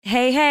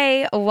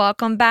Hey,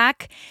 welcome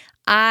back.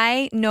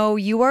 I know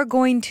you are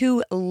going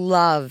to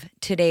love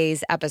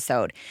today's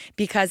episode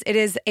because it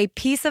is a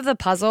piece of the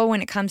puzzle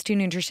when it comes to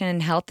nutrition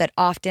and health that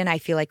often I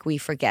feel like we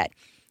forget.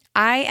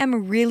 I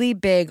am really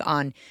big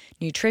on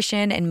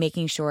nutrition and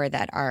making sure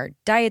that our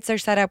diets are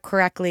set up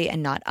correctly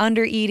and not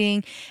under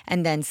eating,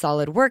 and then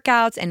solid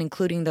workouts and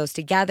including those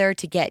together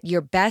to get your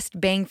best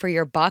bang for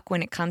your buck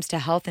when it comes to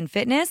health and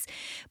fitness.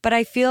 But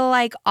I feel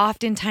like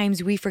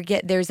oftentimes we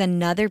forget there's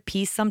another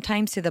piece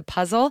sometimes to the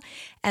puzzle,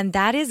 and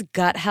that is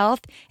gut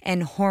health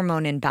and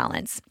hormone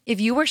imbalance.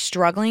 If you are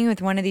struggling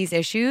with one of these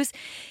issues,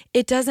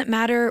 it doesn't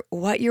matter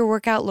what your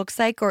workout looks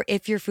like or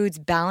if your food's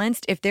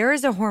balanced. If there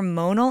is a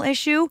hormonal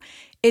issue,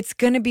 it's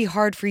going to be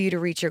hard for you to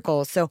reach your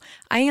goals. So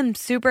I am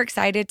super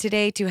excited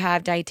today to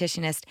have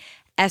dietitianist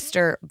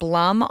Esther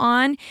Blum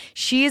on.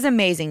 She is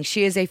amazing.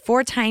 She is a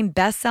 4-time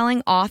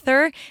best-selling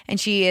author, and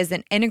she is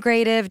an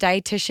integrative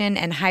dietitian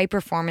and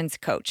high-performance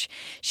coach.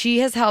 She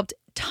has helped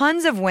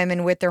tons of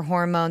women with their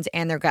hormones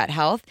and their gut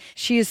health.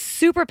 She is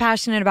super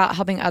passionate about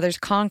helping others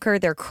conquer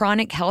their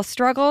chronic health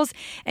struggles,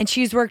 and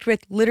she's worked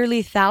with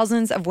literally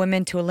thousands of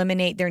women to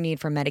eliminate their need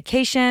for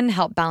medication,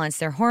 help balance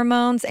their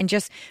hormones, and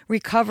just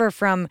recover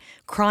from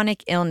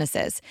chronic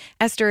illnesses.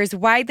 Esther is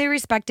widely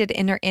respected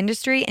in her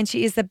industry, and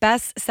she is the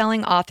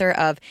best-selling author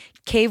of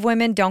Cave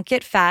Women Don't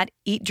Get Fat,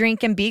 Eat,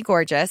 Drink, and Be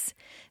Gorgeous,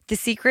 The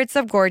Secrets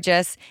of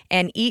Gorgeous,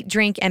 and Eat,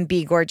 Drink, and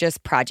Be Gorgeous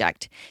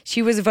Project.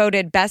 She was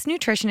voted Best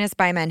Nutritionist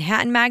by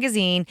Manhattan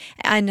Magazine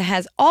and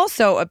has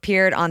also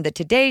appeared on The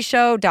Today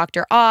Show,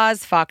 Dr.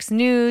 Oz, Fox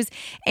News,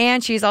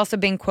 and she's also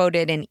been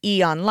quoted in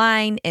E!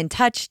 Online, In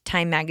Touch,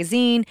 Time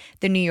Magazine,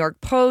 The New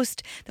York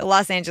Post, The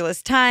Los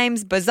Angeles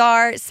Times,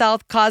 Bazaar,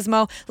 South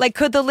Cosmo. Like,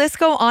 could the list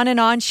go on and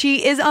on?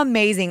 She is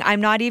amazing. I'm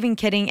not even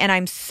kidding, and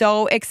I'm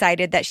so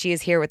excited that she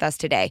is here with us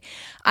today.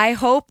 I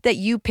hope that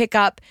you pick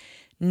up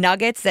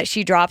nuggets that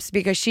she drops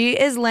because she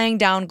is laying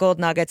down gold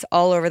nuggets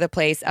all over the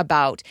place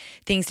about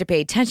things to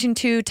pay attention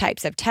to,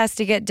 types of tests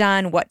to get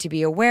done, what to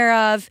be aware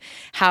of,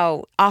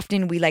 how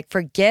often we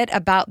forget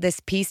about this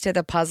piece to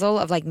the puzzle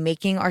of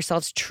making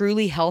ourselves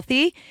truly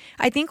healthy.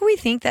 I think we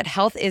think that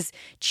health is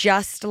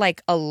just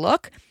like a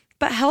look,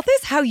 but health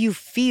is how you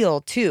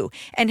feel too,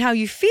 and how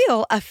you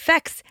feel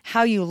affects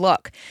how you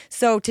look.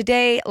 So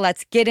today,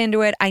 let's get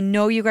into it. I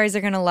know you guys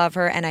are going to love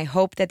her, and I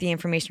hope that the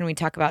information we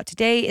talk about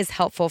today is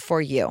helpful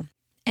for you.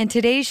 And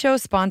today's show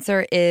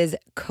sponsor is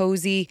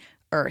Cozy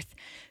Earth.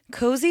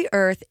 Cozy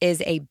Earth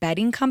is a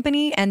bedding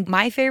company, and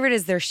my favorite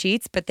is their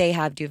sheets, but they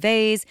have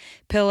duvets,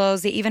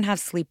 pillows, they even have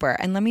sleepwear.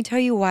 And let me tell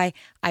you why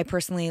I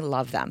personally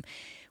love them.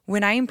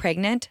 When I am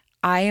pregnant,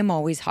 I am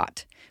always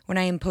hot. When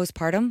I am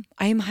postpartum,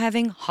 I am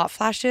having hot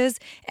flashes,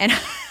 and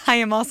I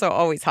am also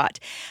always hot.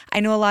 I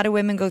know a lot of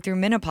women go through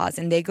menopause,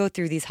 and they go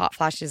through these hot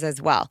flashes as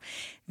well.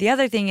 The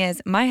other thing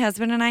is my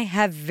husband and I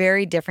have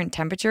very different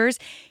temperatures.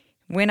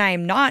 When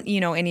I'm not,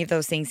 any of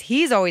those things,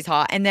 he's always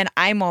hot and then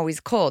I'm always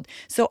cold.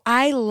 So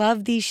I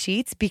love these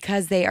sheets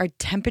because they are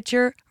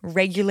temperature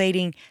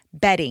regulating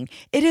bedding.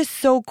 It is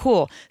so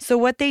cool. So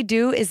what they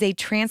do is they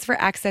transfer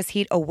excess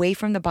heat away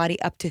from the body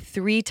up to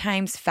 3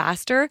 times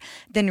faster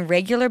than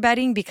regular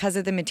bedding because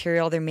of the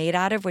material they're made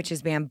out of, which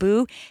is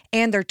bamboo,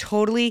 and they're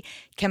totally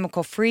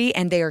chemical free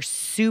and they are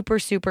super,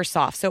 super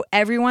soft. So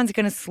everyone's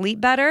going to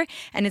sleep better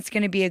and it's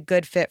going to be a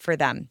good fit for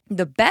them.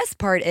 The best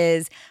part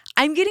is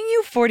I'm getting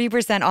you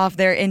 40% off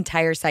their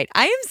entire site.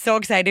 I am so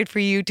excited for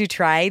you to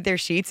try their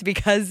sheets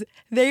because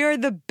they are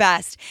the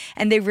best.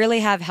 And they really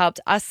have helped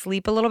us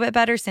sleep a little bit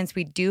better since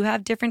we do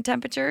have different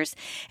temperatures,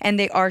 and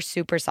they are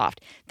super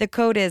soft. The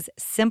code is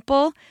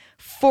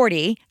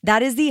SIMPLE40.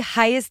 That is the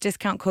highest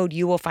discount code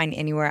you will find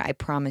anywhere. I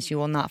promise you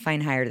will not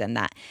find higher than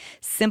that.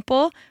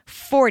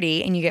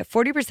 SIMPLE40, and you get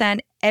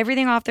 40%,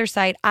 everything off their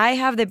site. I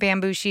have the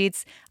bamboo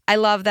sheets. I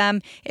love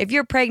them. If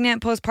you're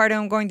pregnant,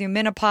 postpartum, going through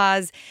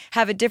menopause,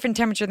 have a different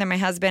temperature than my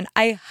husband,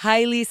 I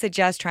highly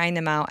suggest trying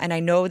them out. And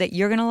I know that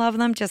you're going to love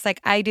them just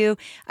like I do.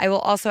 I will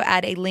also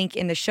add a link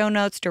in the show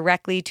notes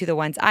directly to the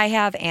ones I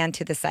have and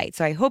to the site.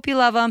 So I hope you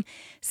love them.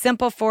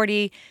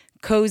 Simple40,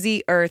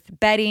 Cozy Earth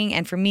bedding.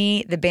 And for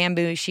me, the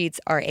bamboo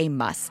sheets are a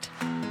must.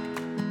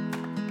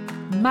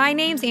 My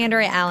name's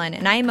Andrea Allen,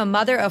 and I am a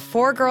mother of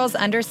 4 girls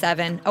under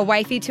 7, a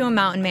wifey to a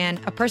mountain man,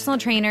 a personal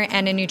trainer,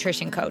 and a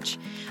nutrition coach.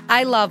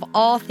 I love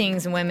all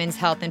things women's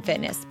health and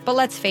fitness, but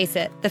let's face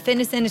it, the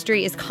fitness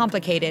industry is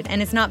complicated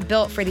and it's not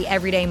built for the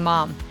everyday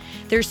mom.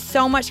 There's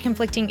so much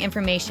conflicting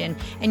information,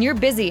 and you're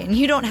busy and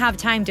you don't have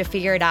time to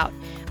figure it out.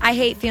 I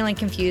hate feeling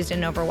confused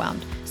and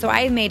overwhelmed, so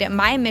I have made it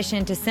my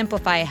mission to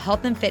simplify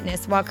health and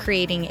fitness while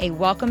creating a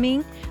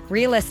welcoming,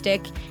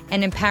 realistic,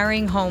 and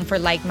empowering home for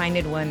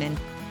like-minded women.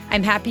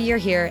 I'm happy you're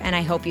here, and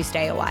I hope you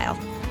stay a while.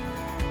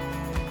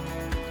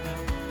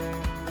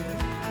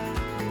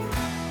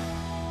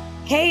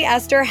 Hey,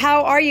 Esther,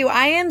 how are you?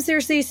 I am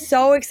seriously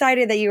so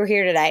excited that you were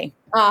here today.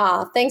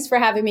 Thanks for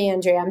having me,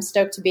 Andrea. I'm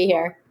stoked to be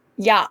here.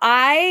 Yeah,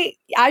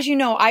 as you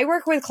know, I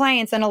work with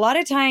clients, and a lot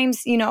of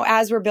times,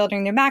 as we're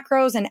building their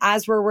macros and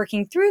as we're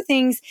working through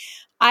things,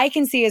 I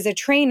can see as a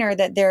trainer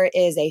that there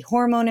is a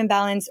hormone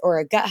imbalance or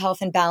a gut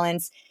health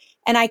imbalance.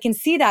 And I can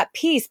see that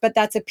piece, but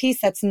that's a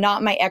piece that's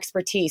not my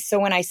expertise. So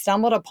when I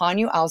stumbled upon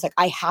you, I was like,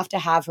 I have to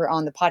have her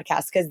on the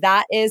podcast because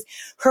that is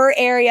her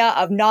area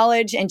of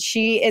knowledge. And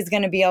she is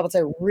going to be able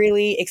to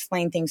really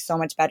explain things so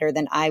much better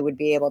than I would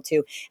be able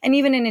to. And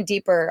even in a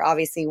deeper,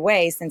 obviously,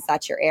 way, since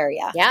that's your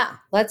area. Yeah,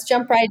 let's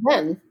jump right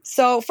in.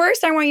 So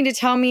first, I want you to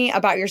tell me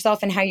about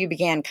yourself and how you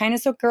began, kind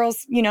of so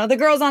girls, the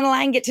girls on the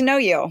line get to know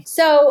you.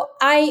 So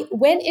I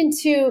went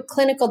into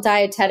clinical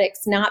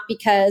dietetics not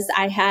because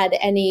I had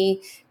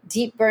any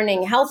deep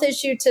burning health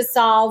issue to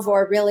solve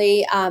or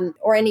really,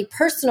 or any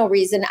personal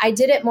reason. I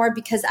did it more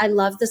because I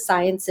love the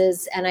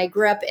sciences and I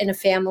grew up in a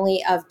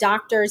family of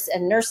doctors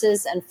and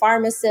nurses and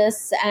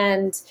pharmacists.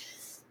 And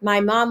my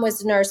mom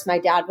was a nurse. My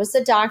dad was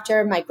a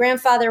doctor. My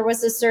grandfather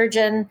was a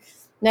surgeon.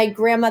 My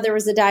grandmother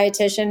was a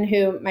dietitian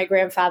who my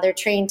grandfather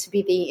trained to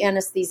be the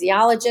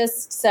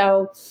anesthesiologist.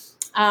 So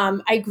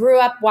I grew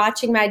up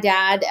watching my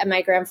dad and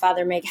my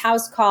grandfather make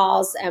house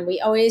calls, and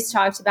we always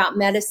talked about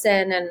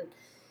medicine, and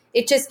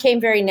it just came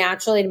very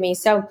naturally to me.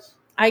 So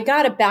I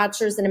got a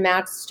bachelor's and a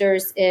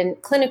master's in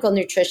clinical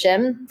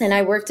nutrition, and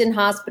I worked in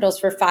hospitals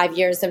for 5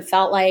 years and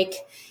felt like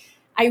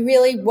I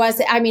really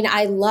was,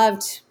 I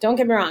loved, don't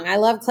get me wrong, I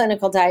love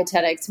clinical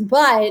dietetics,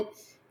 but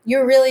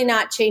you're really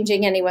not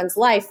changing anyone's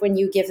life when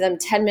you give them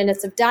 10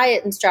 minutes of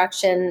diet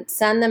instruction,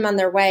 send them on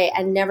their way,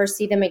 and never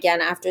see them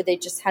again after they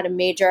just had a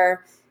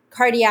major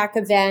cardiac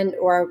event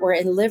or were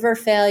in liver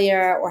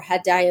failure or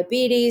had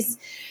diabetes.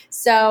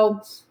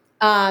 So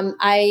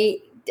I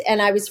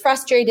was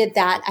frustrated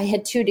that I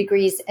had 2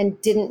 degrees and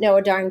didn't know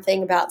a darn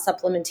thing about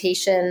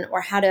supplementation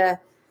or how to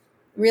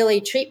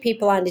really treat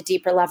people on a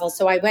deeper level.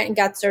 So I went and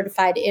got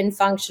certified in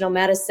functional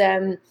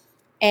medicine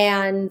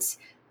and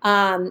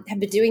have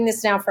been doing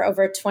this now for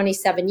over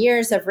 27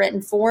 years. I've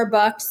written 4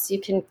 books.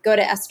 You can go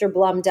to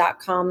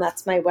estherblum.com.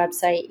 That's my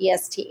website,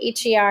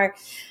 ESTHERBLUM.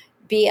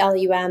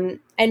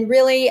 And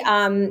really,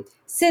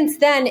 since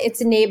then,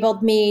 it's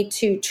enabled me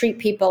to treat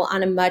people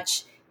on a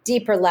much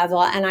deeper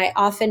level. And I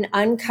often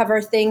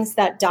uncover things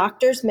that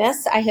doctors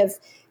miss. I have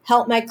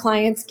helped my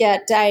clients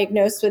get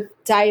diagnosed with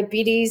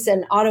diabetes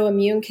and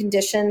autoimmune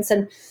conditions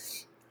and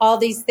all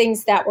these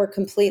things that were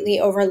completely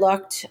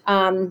overlooked.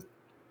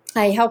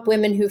 I help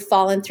women who've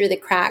fallen through the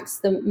cracks.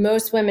 The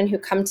most women who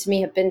come to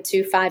me have been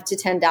to 5 to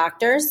 10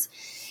 doctors.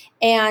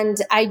 And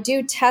I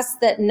do tests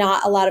that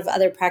not a lot of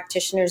other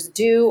practitioners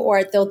do,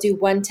 or they'll do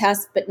one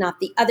test, but not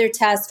the other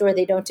test, or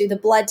they don't do the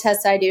blood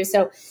test I do.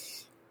 So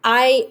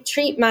I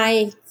treat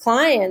my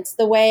clients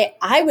the way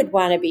I would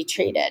want to be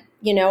treated.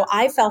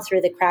 I fell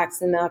through the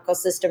cracks in the medical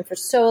system for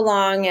so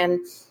long, and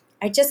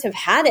I just have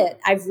had it.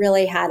 I've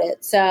really had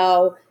it.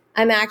 So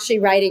I'm actually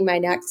writing my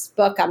next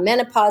book on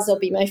menopause. It'll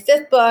be my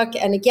 5th book.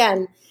 And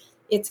again,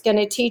 it's going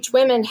to teach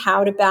women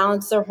how to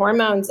balance their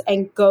hormones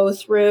and go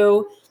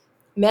through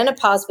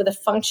menopause with a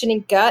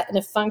functioning gut and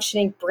a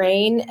functioning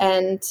brain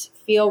and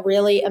feel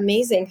really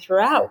amazing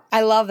throughout.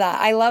 I love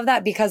that. I love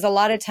that because a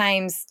lot of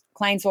times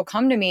clients will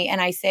come to me and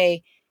I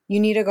say, you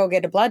need to go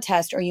get a blood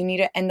test or you need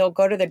to, and they'll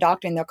go to the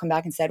doctor and they'll come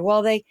back and said,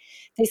 well, they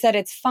said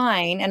it's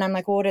fine. And I'm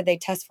like, well, what did they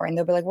test for? And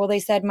they'll be like, well,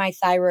 they said my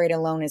thyroid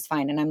alone is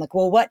fine. And I'm like,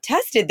 well, what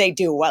test did they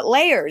do? What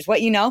layers?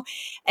 What?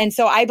 And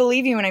so I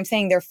believe you when I'm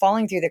saying they're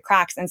falling through the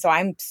cracks. And so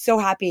I'm so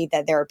happy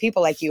that there are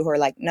people like you who are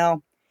like,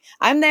 no,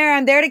 I'm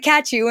there to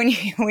catch you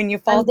when you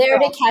fall. I'm there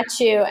to catch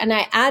you, and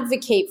I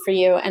advocate for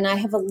you. And I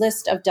have a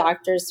list of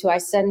doctors who I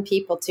send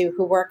people to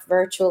who work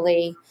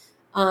virtually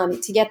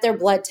to get their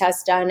blood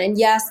test done. And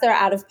yes, they're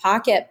out of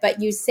pocket, but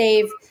you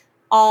save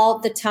all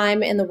the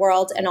time in the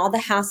world and all the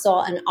hassle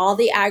and all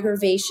the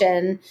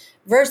aggravation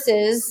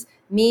versus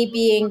me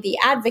being the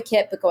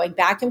advocate, but going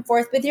back and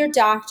forth with your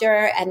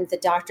doctor, and the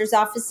doctor's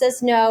office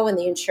says no, and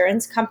the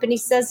insurance company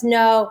says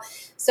no.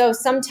 So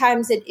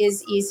sometimes it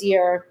is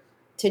easier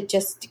to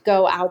just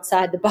go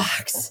outside the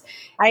box.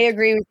 I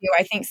agree with you.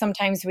 I think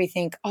sometimes we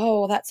think, oh,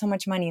 well, that's so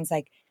much money. And it's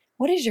like,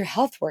 what is your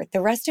health worth? The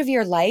rest of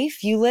your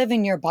life, you live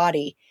in your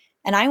body.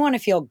 And I want to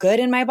feel good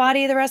in my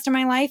body the rest of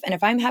my life. And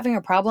if I'm having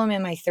a problem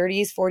in my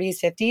 30s,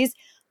 40s, 50s,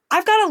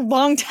 I've got a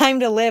long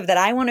time to live that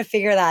I want to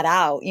figure that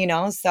out,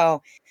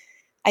 So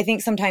I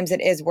think sometimes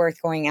it is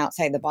worth going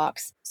outside the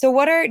box. So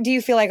do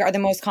you feel like are the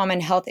most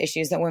common health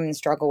issues that women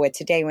struggle with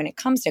today when it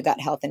comes to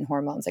gut health and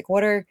hormones? Like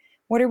what are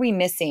we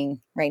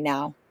missing right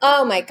now?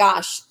 Oh my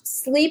gosh.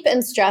 Sleep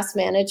and stress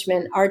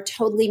management are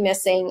totally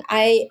missing.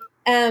 I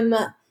am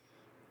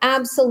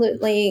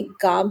absolutely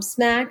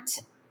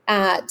gobsmacked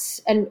at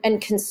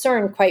and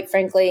concerned, quite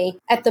frankly,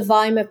 at the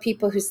volume of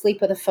people who sleep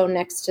with a phone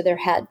next to their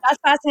head. That's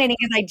fascinating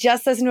because I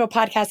just listened to a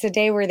podcast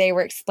today where they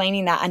were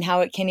explaining that and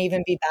how it can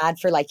even be bad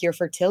for like your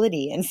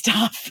fertility and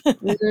stuff.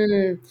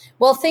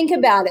 Well, think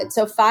about it.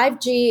 So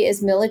 5G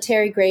is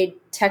military grade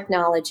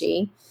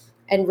technology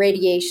and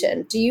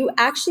radiation. Do you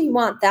actually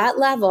want that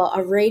level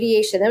of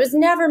radiation that was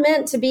never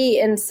meant to be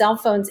in cell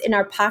phones in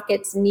our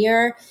pockets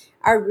near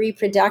our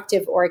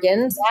reproductive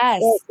organs?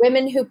 Yes. Or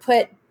women who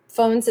put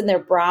phones in their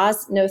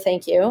bras, no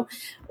thank you.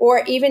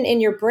 Or even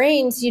in your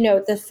brains,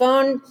 the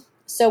phone.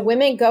 So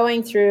women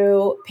going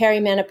through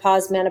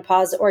perimenopause,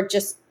 menopause, or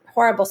just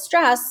horrible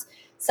stress,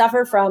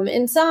 suffer from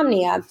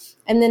insomnia.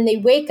 And then they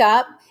wake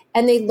up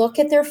and they look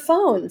at their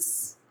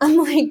phones. I'm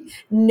like,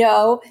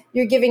 no,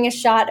 you're giving a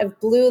shot of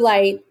blue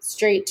light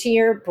straight to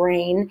your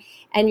brain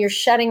and you're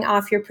shutting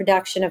off your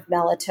production of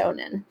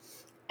melatonin.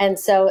 And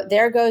so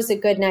there goes a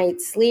good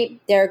night's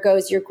sleep. There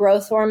goes your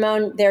growth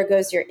hormone. There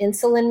goes your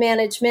insulin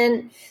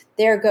management.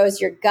 There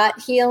goes your gut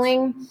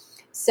healing.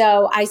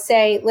 So I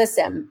say,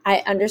 listen,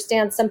 I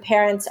understand some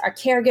parents are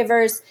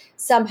caregivers.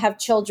 Some have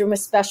children with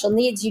special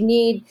needs. You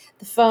need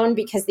the phone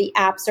because the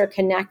apps are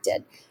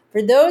connected.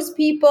 For those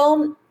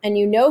people, and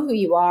you know who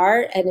you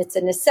are, and it's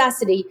a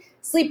necessity,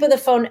 sleep with a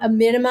phone a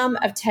minimum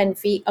of 10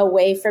 feet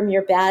away from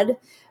your bed.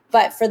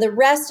 But for the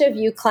rest of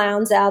you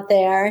clowns out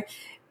there,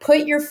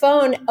 put your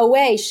phone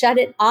away, shut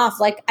it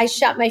off. Like I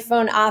shut my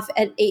phone off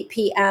at 8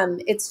 p.m.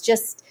 It's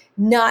just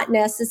not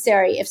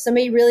necessary. If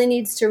somebody really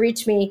needs to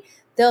reach me,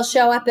 they'll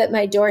show up at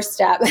my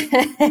doorstep.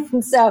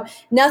 And so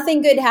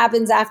nothing good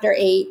happens after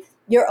 8.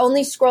 You're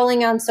only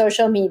scrolling on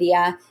social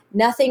media.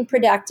 Nothing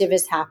productive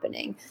is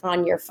happening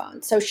on your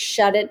phone. So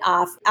shut it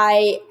off.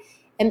 I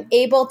am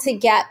able to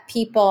get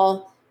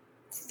people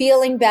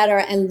feeling better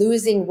and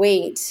losing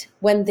weight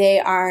when they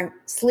are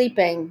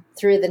sleeping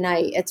through the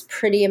night. It's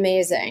pretty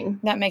amazing.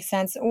 That makes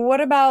sense. What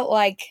about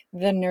like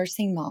the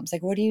nursing moms?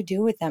 Like, what do you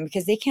do with them?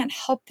 Because they can't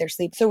help their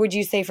sleep. So would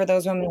you say for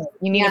those women,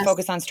 you need to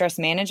focus on stress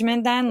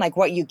management then? Like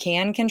what you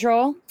can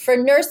control? For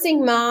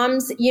nursing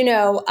moms,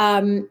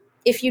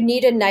 if you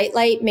need a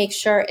nightlight, make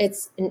sure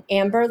it's an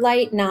amber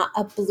light, not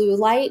a blue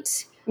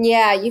light.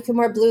 Yeah, you can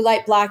wear blue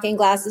light blocking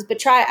glasses,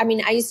 but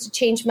I used to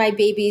change my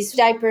baby's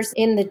diapers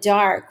in the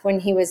dark when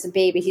he was a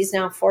baby. He's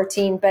now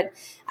 14, but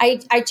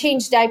I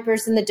changed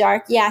diapers in the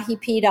dark. Yeah, he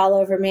peed all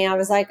over me. I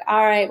was like,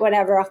 all right,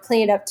 whatever, I'll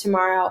clean it up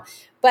tomorrow.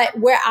 But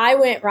where I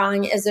went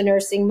wrong as a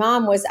nursing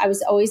mom was I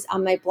was always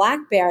on my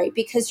BlackBerry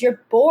because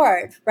you're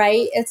bored,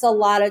 right? It's a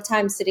lot of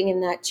time sitting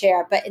in that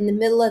chair. But in the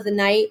middle of the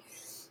night,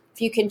 if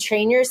you can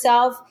train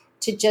yourself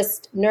to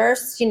just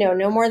nurse,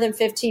 no more than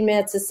 15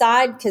 minutes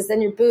aside, because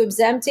then your boob's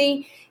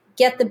empty.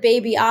 Get the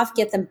baby off,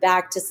 get them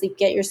back to sleep,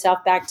 get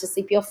yourself back to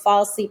sleep. You'll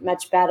fall asleep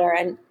much better.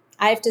 And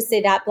I have to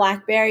say that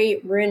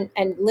BlackBerry,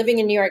 and living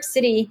in New York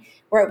City,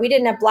 where we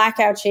didn't have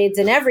blackout shades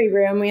in every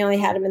room, we only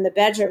had them in the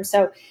bedroom.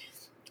 So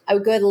I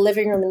would go to the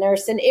living room and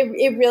nurse, and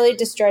it really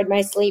destroyed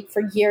my sleep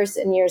for years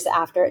and years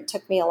after. It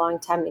took me a long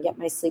time to get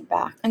my sleep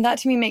back. And that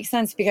to me makes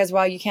sense because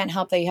while you can't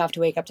help that you have to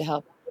wake up to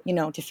help,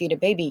 to feed a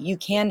baby, you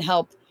can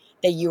help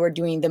that you are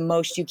doing the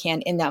most you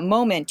can in that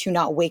moment to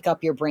not wake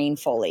up your brain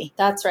fully.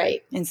 That's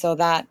right. And so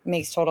that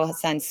makes total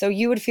sense. So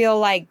you would feel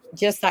like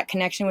just that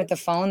connection with the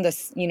phone,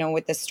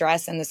 with the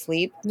stress and the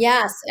sleep.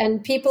 Yes.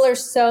 And people are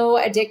so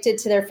addicted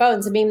to their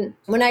phones. I mean,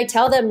 when I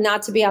tell them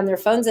not to be on their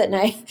phones at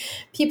night,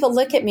 people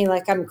look at me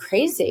like I'm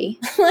crazy.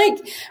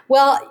 Like,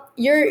 well,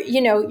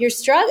 you're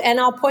struggling, and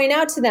I'll point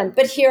out to them,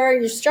 but here are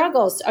your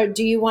struggles. Or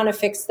do you want to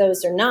fix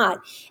those or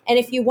not? And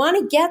if you want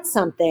to get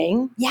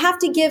something, you have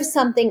to give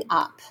something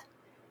up.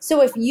 So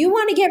if you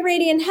want to get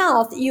radiant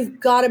health, you've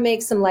got to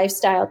make some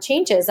lifestyle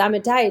changes. I'm a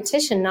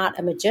dietitian, not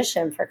a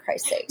magician, for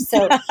Christ's sake.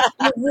 So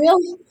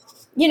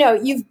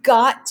you've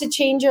got to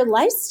change your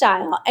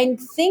lifestyle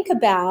and think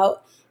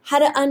about how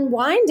to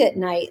unwind at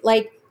night,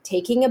 like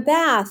taking a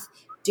bath,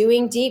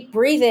 doing deep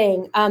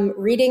breathing,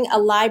 reading a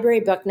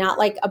library book, not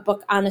like a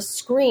book on a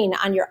screen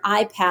on your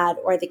iPad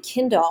or the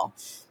Kindle.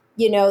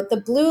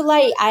 The blue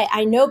light,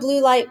 I know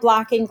blue light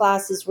blocking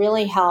glasses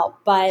really help,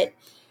 but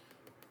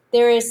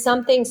there is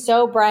something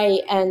so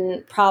bright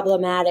and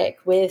problematic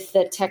with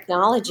the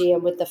technology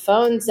and with the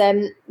phones.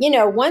 And,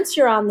 once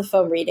you're on the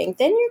phone reading,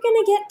 then you're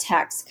going to get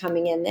texts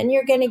coming in. Then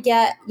you're going to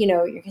get,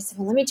 you're going to say,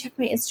 well, let me check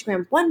my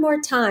Instagram one more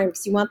time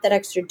because you want that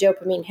extra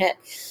dopamine hit.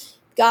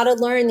 Got to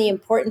learn the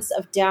importance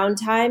of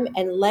downtime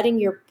and letting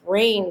your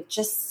brain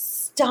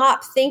just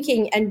stop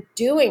thinking and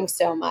doing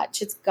so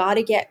much. It's got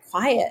to get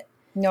quiet.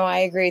 No, I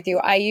agree with you.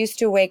 I used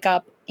to wake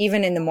up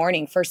even in the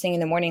morning, first thing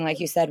in the morning, like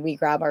you said, we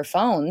grab our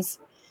phones.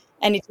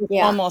 And it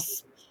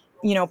almost,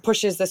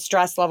 pushes the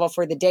stress level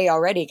for the day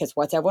already because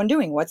what's everyone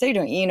doing? What's they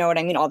doing? You know what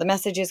I mean? All the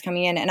messages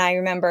coming in. And I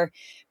remember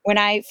when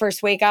I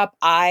first wake up,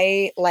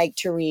 I like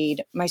to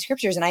read my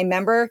scriptures. And I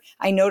remember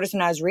I noticed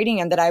when I was reading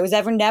them that I was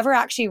never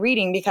actually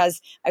reading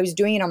because I was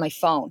doing it on my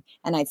phone.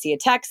 And I'd see a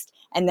text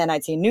and then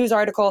I'd see a news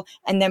article.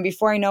 And then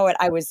before I know it,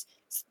 I was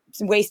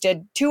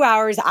wasted 2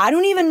 hours. I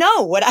don't even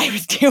know what I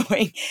was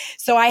doing.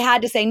 So I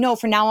had to say, no,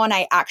 from now on,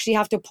 I actually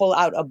have to pull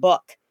out a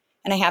book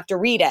and I have to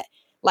read it.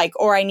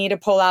 Or I need to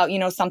pull out,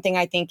 something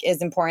I think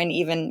is important,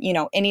 even,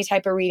 any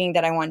type of reading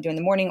that I want to do in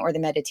the morning or the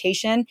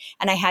meditation.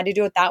 And I had to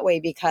do it that way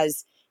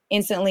because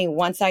instantly,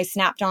 once I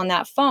snapped on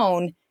that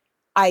phone,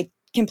 I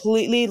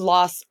completely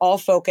lost all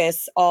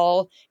focus,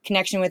 all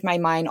connection with my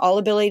mind, all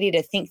ability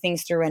to think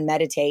things through and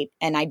meditate.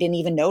 And I didn't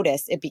even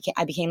notice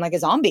I became like a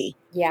zombie.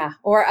 Yeah.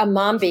 Or a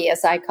mombi,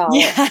 as I call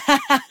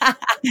it.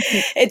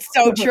 It's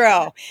so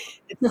true.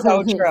 It's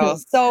so true.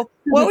 So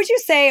what would you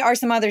say are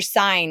some other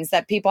signs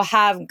that people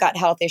have gut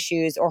health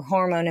issues or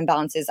hormone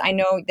imbalances? I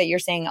know that you're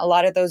saying a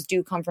lot of those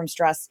do come from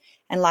stress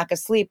and lack of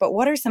sleep, but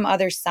what are some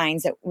other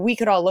signs that we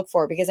could all look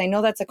for? Because I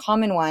know that's a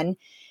common one.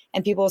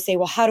 And people will say,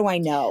 well, how do I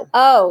know?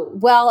 Oh,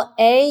 well,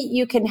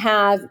 you can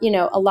have,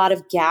 a lot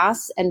of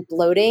gas and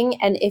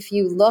bloating. And if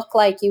you look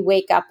like you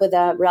wake up with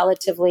a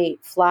relatively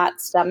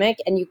flat stomach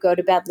and you go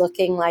to bed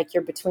looking like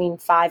you're between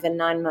 5 and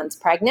 9 months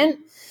pregnant,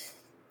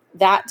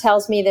 that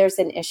tells me there's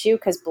an issue,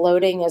 because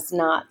bloating is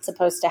not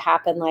supposed to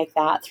happen like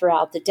that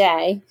throughout the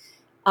day.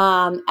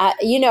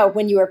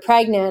 When you were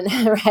pregnant,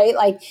 right?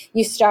 Like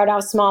you start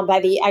off small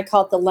I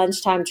call it the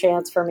lunchtime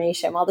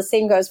transformation. Well, the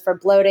same goes for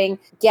bloating,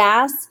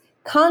 gas,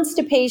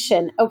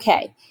 constipation.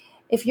 Okay.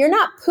 If you're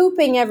not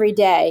pooping every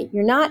day,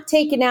 you're not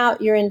taking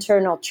out your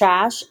internal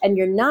trash, and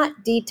you're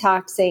not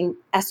detoxing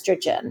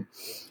estrogen.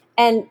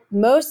 And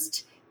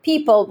most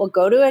people will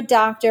go to a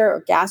doctor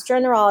or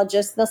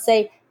gastroenterologist, and they'll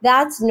say,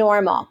 that's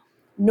normal.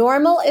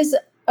 Normal is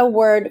a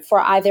word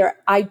for either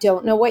I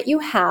don't know what you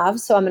have,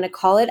 so I'm going to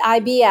call it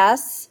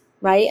IBS,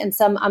 right? And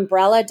some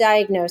umbrella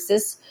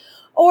diagnosis.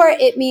 Or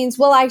it means,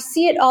 well, I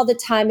see it all the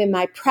time in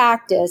my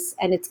practice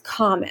and it's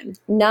common.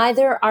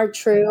 Neither are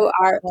true.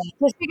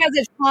 Just because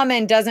it's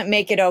common doesn't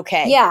make it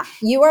okay. Yeah,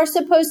 you are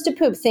supposed to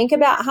poop. Think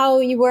about how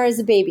you were as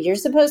a baby. You're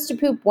supposed to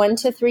poop 1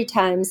 to 3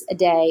 times a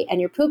day, and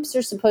your poops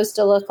are supposed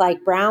to look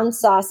like brown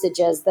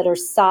sausages that are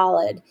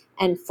solid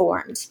and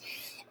formed.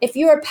 If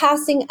you are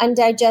passing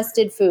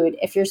undigested food,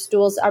 if your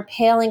stools are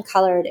pale in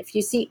colored, if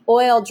you see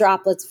oil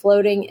droplets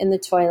floating in the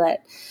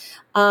toilet,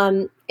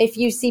 if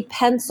you see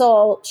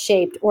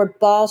pencil-shaped or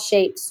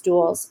ball-shaped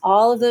stools,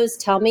 all of those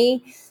tell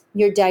me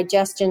your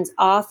digestion's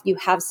off, you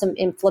have some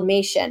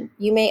inflammation.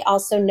 You may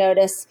also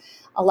notice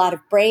a lot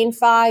of brain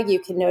fog. You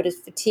can notice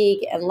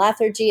fatigue and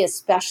lethargy,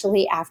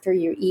 especially after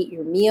you eat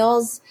your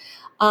meals.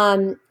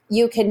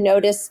 You can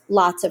notice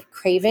lots of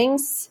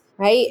cravings,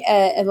 right?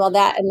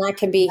 That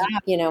can be,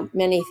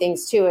 many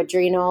things too,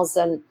 adrenals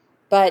and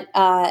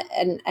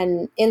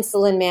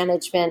insulin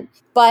management.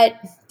 But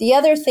the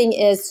other thing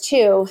is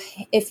too,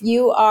 if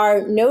you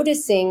are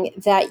noticing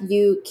that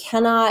you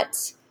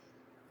cannot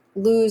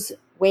lose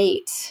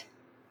weight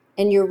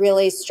and you're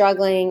really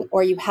struggling,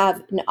 or you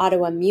have an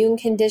autoimmune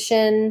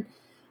condition,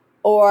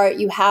 or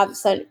you have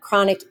some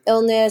chronic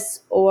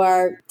illness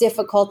or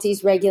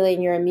difficulties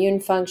regulating your immune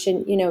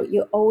function,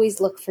 you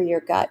always look for your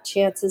gut.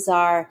 Chances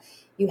are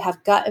you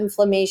have gut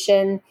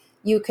inflammation.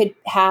 You could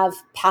have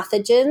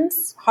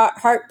pathogens.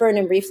 Heartburn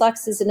and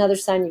reflux is another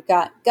sign you've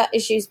got gut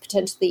issues,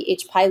 potentially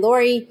H.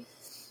 pylori,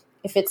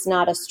 if it's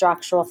not a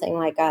structural thing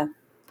like a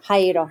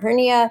hiatal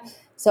hernia.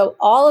 So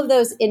all of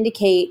those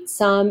indicate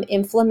some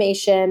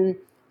inflammation,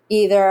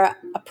 either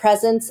a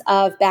presence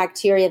of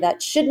bacteria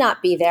that should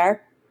not be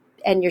there,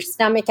 and your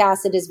stomach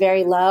acid is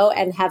very low,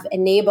 and have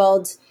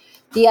enabled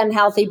the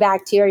unhealthy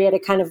bacteria to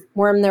kind of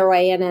worm their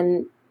way in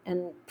and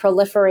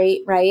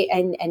proliferate, right?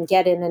 And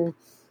get in and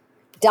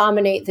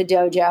dominate the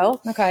dojo.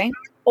 Okay.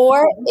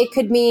 Or it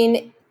could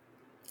mean,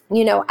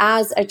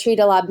 as I treat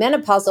a lot of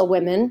menopausal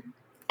women,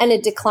 and a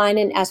decline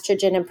in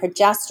estrogen and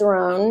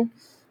progesterone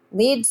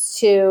leads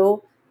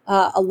to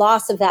a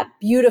loss of that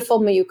beautiful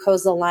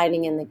mucosal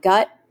lining in the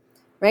gut,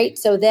 right?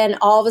 So then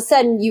all of a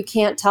sudden you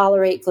can't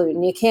tolerate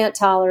gluten, you can't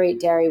tolerate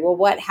dairy. Well,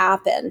 what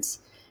happened?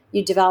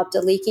 You developed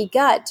a leaky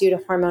gut due to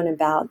hormone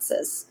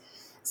imbalances.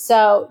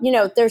 So,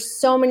 there's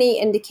so many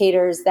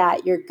indicators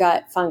that your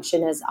gut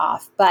function is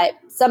off, but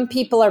some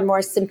people are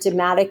more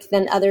symptomatic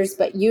than others,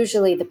 but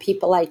usually the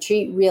people I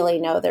treat really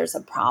know there's a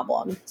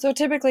problem. So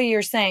typically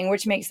you're saying,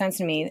 which makes sense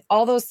to me,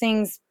 all those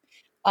things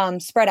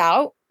spread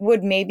out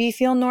would maybe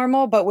feel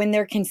normal, but when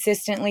they're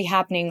consistently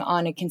happening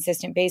on a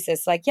consistent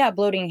basis, like, yeah,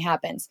 bloating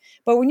happens.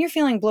 But when you're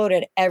feeling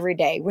bloated every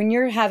day, when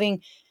you're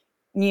having,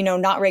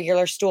 not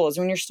regular stools,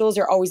 when your stools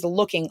are always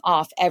looking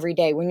off every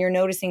day, when you're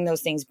noticing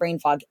those things, brain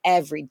fog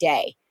every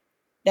day,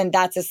 then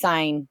that's a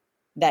sign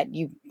that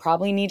you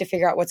probably need to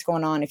figure out what's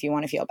going on if you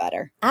want to feel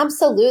better.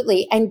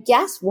 Absolutely. And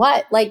guess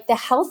what? Like, the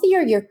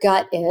healthier your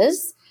gut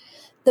is,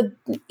 the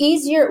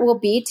easier it will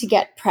be to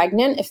get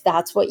pregnant if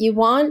that's what you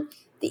want.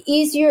 The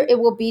easier it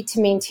will be to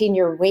maintain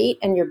your weight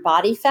and your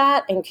body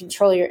fat and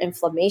control your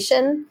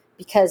inflammation,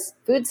 because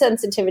food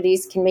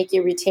sensitivities can make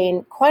you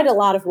retain quite a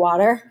lot of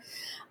water.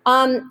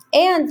 And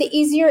the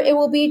easier it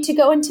will be to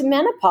go into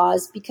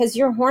menopause, because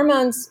your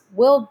hormones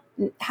will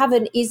have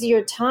an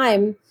easier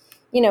time,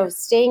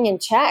 staying in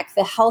check,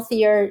 the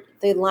healthier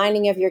the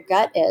lining of your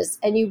gut is.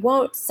 And you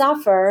won't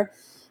suffer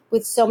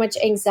with so much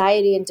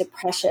anxiety and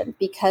depression,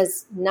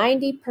 because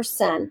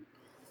 90%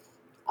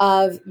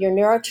 of your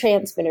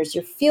neurotransmitters,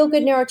 your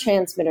feel-good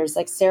neurotransmitters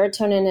like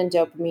serotonin and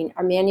dopamine,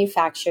 are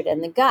manufactured in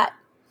the gut.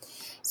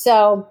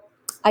 So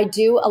I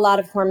do a lot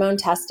of hormone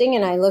testing,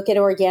 and I look at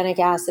organic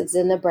acids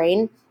in the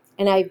brain.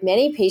 And I have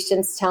many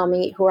patients tell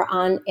me who are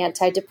on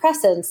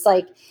antidepressants,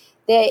 like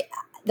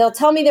they'll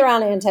tell me they're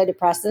on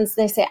antidepressants.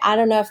 They say, I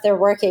don't know if they're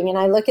working. And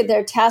I look at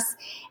their tests,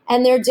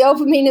 and their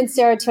dopamine and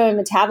serotonin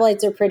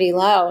metabolites are pretty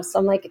low. So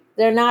I'm like,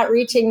 they're not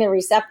reaching the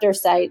receptor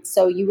site.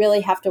 So you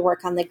really have to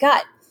work on the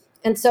gut.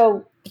 And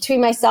so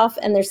between myself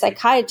and their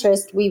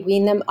psychiatrist, we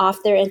wean them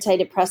off their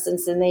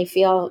antidepressants, and they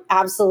feel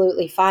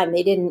absolutely fine.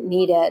 They didn't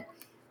need it.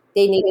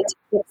 They needed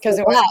to, because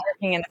it wasn't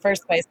working in the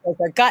first place, because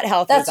their gut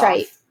health That's is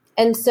right. off.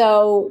 And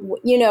so,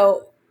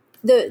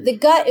 The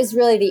gut is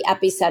really the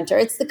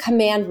epicenter. It's the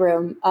command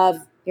room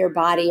of your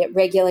body. It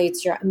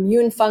regulates your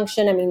immune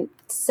function. I mean,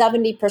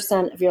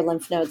 70% of your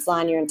lymph nodes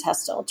line your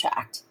intestinal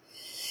tract.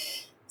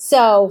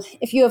 So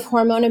if you have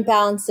hormone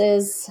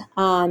imbalances,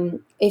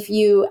 if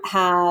you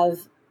have,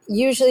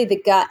 usually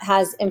the gut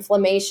has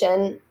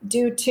inflammation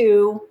due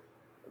to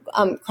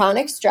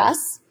chronic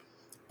stress,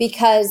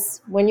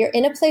 because when you're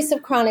in a place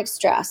of chronic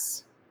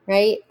stress,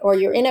 right, or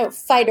you're in a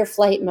fight or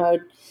flight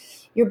mode,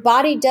 your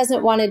body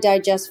doesn't want to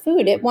digest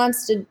food. It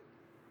wants to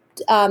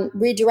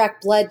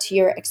redirect blood to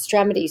your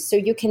extremities so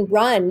you can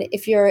run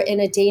if you're in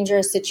a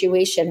dangerous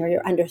situation or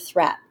you're under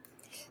threat.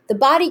 The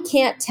body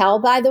can't tell,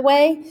 by the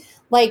way,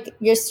 like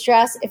your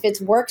stress, if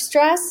it's work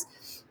stress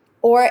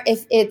or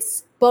if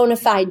it's bona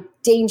fide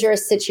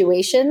dangerous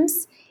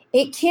situations.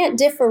 It can't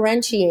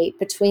differentiate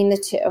between the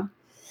two.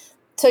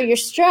 So your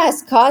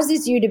stress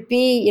causes you to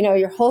be,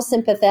 your whole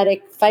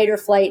sympathetic fight or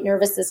flight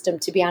nervous system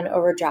to be on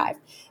overdrive.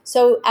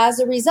 So as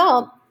a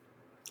result,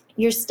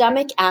 your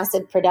stomach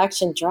acid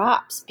production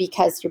drops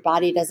because your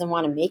body doesn't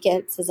want to make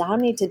it. It says, I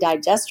don't need to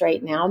digest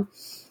right now.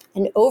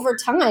 And over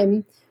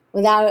time,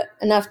 without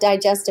enough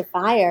digestive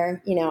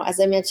fire, as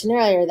I mentioned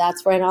earlier,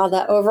 that's when all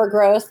the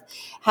overgrowth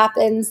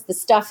happens, the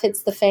stuff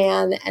hits the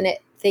fan, and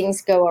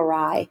things go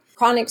awry.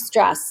 Chronic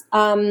stress,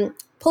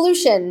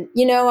 pollution,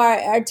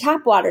 our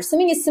tap water,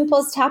 something as simple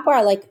as tap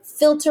water, like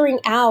filtering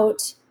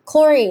out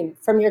chlorine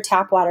from your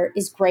tap water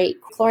is great.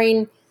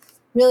 Chlorine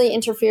really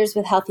interferes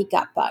with healthy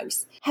gut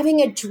bugs.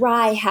 Having a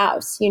dry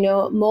house,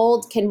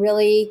 mold can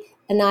really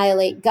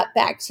annihilate gut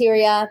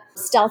bacteria.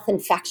 Stealth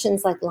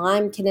infections like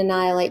Lyme can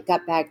annihilate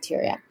gut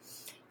bacteria.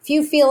 If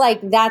you feel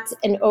like that's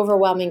an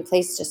overwhelming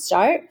place to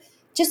start,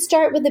 just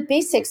start with the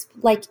basics,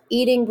 like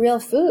eating real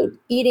food,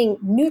 eating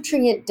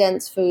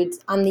nutrient-dense foods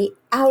on the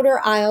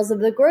outer aisles of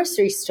the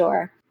grocery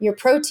store. Your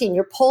protein,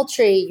 your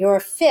poultry,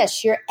 your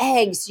fish, your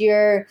eggs,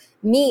 your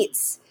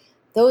meats,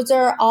 those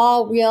are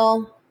all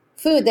real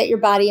food that your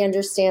body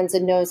understands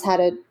and knows how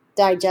to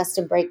digest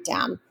and break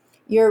down.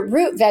 Your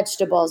root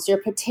vegetables, your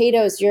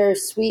potatoes, your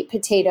sweet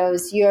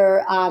potatoes,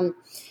 your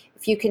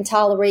if you can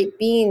tolerate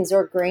beans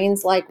or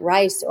grains like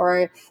rice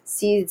or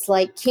seeds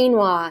like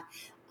quinoa,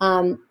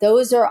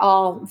 those are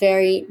all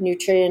very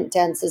nutrient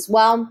dense as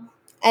well.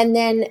 And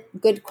then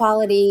good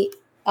quality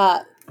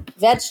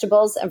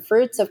vegetables and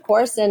fruits, of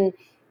course, and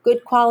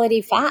good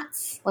quality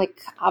fats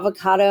like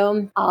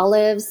avocado,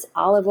 olives,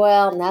 olive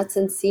oil, nuts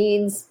and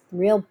seeds,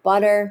 real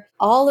butter.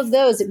 All of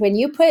those, when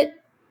you put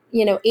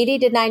 80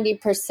 to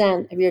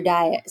 90% of your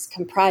diet is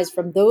comprised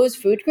from those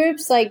food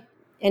groups,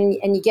 and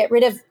you get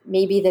rid of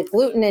maybe the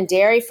gluten and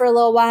dairy for a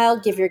little while,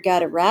 give your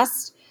gut a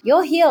rest,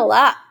 you'll heal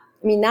up.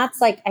 I mean, that's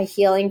like a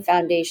healing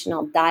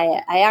foundational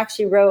diet. I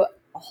actually wrote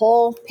a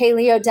whole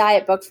paleo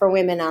diet book for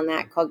women on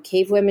that called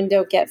Cave Women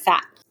Don't Get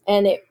Fat.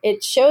 And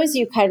it shows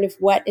you kind of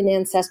what an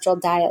ancestral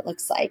diet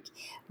looks like.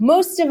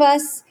 Most of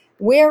us,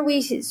 where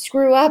we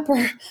screw up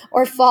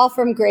or fall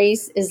from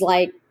grace is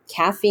like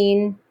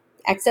caffeine,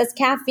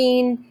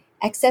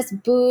 excess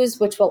booze,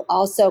 which will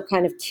also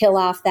kind of kill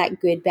off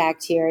that good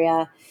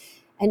bacteria,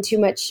 and too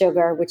much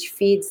sugar, which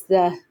feeds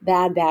the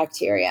bad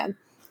bacteria.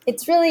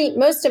 It's really,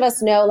 most of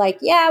us know,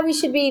 we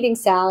should be eating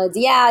salads.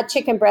 Yeah,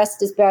 chicken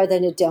breast is better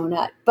than a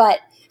donut. But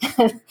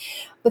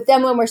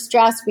then when we're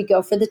stressed, we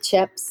go for the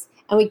chips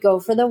and we go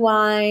for the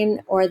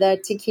wine or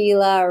the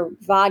tequila or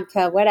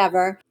vodka,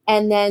 whatever.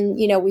 And then,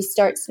 we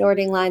start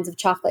snorting lines of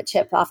chocolate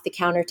chip off the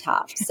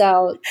countertop.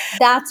 So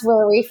that's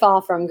where we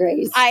fall from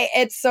grace.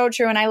 It's so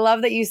true. And I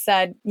love that you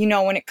said,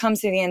 when it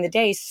comes to the end of the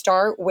day,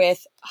 start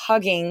with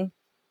hugging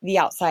the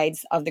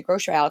outsides of the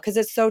grocery aisle, because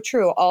it's so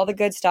true. All the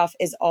good stuff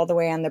is all the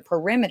way on the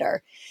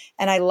perimeter.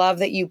 And I love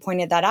that you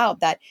pointed that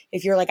out, that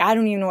if you're like, I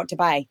don't even know what to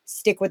buy,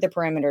 stick with the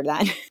perimeter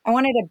then. I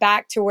wanted to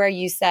back to where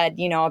you said,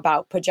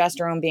 about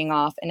progesterone being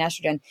off and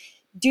estrogen.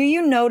 Do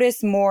you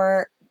notice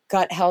more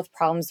gut health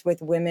problems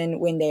with women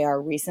when they are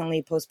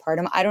recently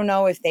postpartum? I don't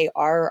know if they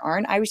are or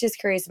aren't. I was just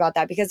curious about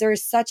that because there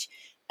is such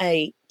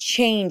a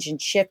change and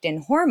shift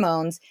in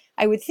hormones.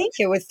 I would think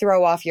it would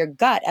throw off your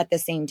gut at the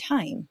same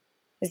time.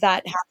 Is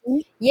that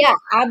happening? Yeah,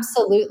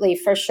 absolutely,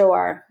 for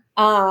sure.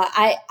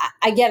 I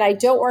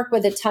don't work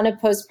with a ton of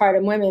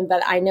postpartum women,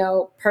 but I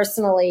know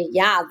personally,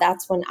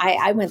 that's when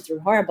I went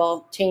through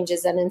horrible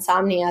changes and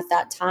insomnia at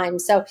that time.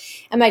 So,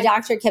 and my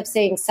doctor kept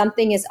saying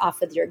something is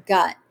off with your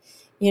gut.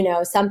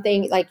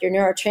 Something like your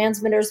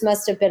neurotransmitters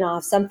must have been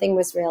off. Something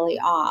was really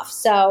off.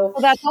 So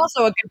that's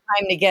also a good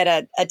time to get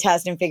a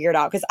test and figure it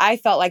out. Because I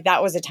felt like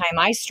that was a time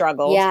I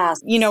struggled. Yes.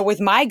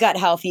 With my gut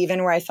health,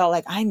 even where I felt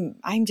like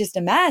I'm just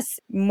a mess.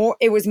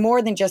 It was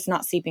more than just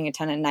not sleeping a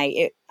ton at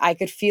night. I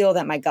could feel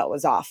that my gut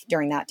was off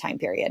during that time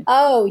period.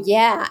 Oh,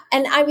 yeah.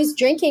 And I was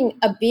drinking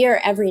a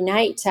beer every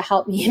night to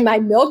help me in my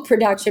milk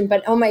production.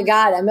 But oh my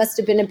God, I must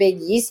have been a big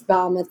yeast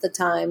bomb at the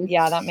time.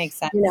 Yeah, that makes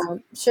sense.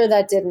 I'm sure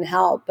that didn't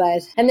help.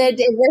 And then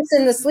it works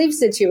in the sleep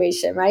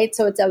situation, right?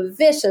 So it's a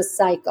vicious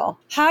cycle.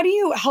 How do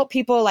you help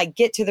people like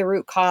get to the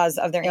root cause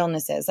of their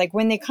illnesses? Like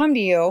when they come to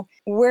you,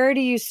 where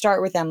do you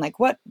start with them? Like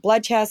what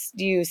blood tests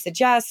do you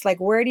suggest? Like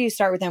where do you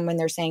start with them when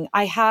they're saying,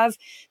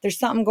 there's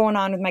something going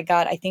on with my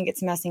gut. I think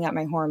it's messing up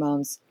my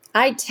hormones.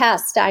 I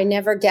test, I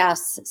never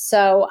guess.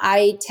 So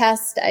I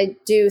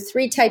do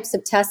 3 types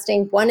of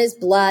testing. One is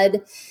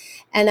blood,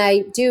 and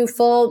I do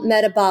full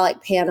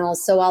metabolic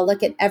panels. So I'll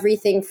look at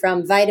everything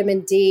from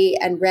vitamin D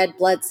and red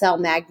blood cell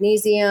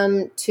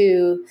magnesium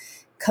to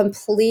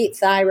complete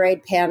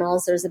thyroid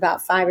panels. There's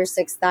about 5 or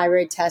 6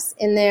 thyroid tests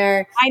in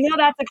there. I know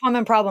that's a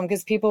common problem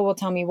because people will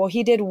tell me, well,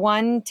 he did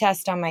one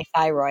test on my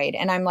thyroid.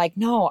 And I'm like,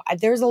 no,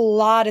 there's a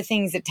lot of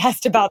things that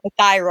test about the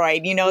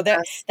thyroid.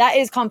 Yes. That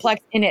is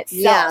complex in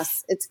itself.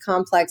 Yes, it's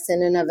complex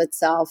in and of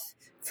itself,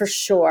 for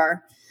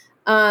sure.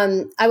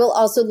 I will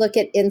also look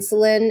at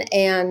insulin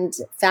and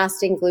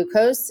fasting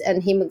glucose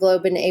and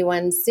hemoglobin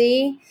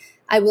A1C.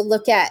 I will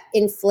look at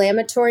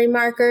inflammatory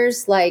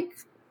markers like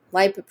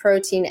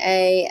lipoprotein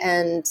A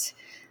and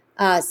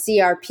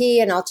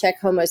CRP, and I'll check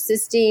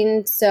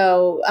homocysteine.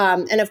 So,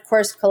 and of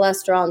course,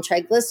 cholesterol and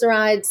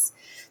triglycerides.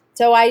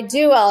 So I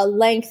do a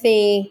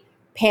lengthy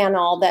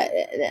panel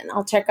and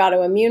I'll check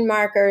autoimmune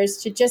markers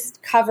to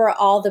just cover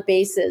all the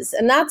bases.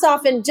 And that's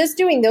often just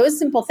doing those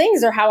simple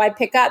things are how I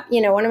pick up,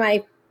 one of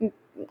my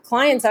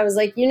clients, I was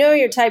like,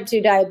 you're type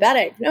 2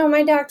 diabetic. No,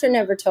 my doctor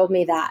never told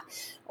me that.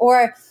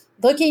 Or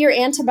look at your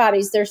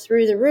antibodies. They're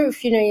through the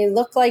roof. You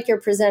look like you're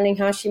presenting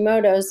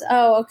Hashimoto's.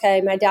 Oh,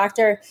 okay. My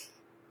doctor,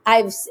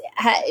 I've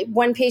had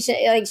one patient,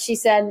 like she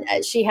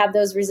said, she had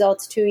those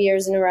results 2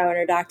 years in a row and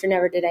her doctor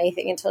never did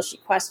anything until she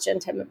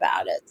questioned him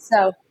about it.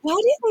 So why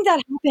do you think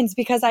that happens?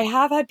 Because I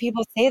have had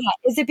people say that.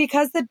 Is it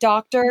because the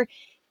doctor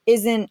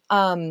isn't,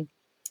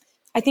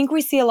 I think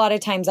we see a lot of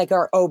times like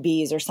our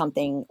OBs or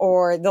something,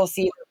 or they'll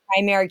see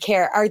primary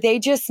care. Are they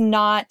just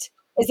not,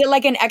 is it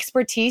like an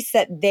expertise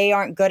that they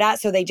aren't good at?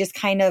 So they just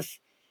kind of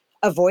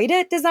avoid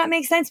it? Does that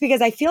make sense?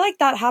 Because I feel like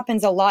that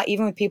happens a lot,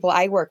 even with people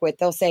I work with.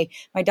 They'll say,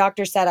 my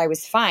doctor said I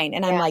was fine.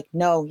 And I'm like,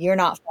 no, you're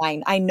not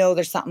fine. I know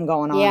there's something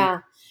going on. Yeah.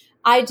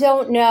 I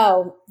don't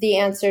know the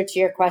answer to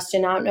your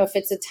question. I don't know if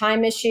it's a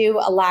time issue,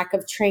 a lack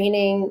of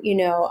training.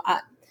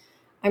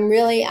 I'm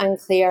really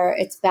unclear.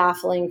 It's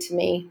baffling to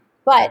me.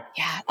 But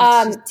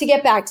to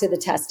get back to the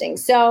testing.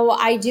 So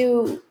I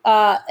do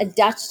a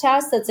Dutch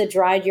test. That's a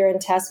dried urine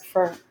test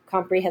for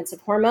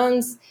comprehensive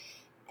hormones.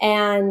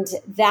 And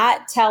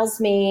that tells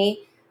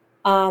me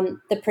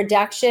the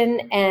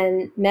production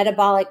and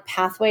metabolic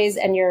pathways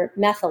and your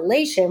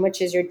methylation,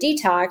 which is your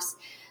detox,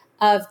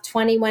 of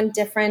 21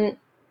 different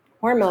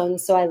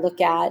hormones. So I look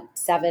at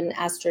 7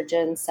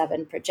 estrogens,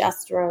 7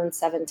 progesterones,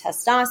 7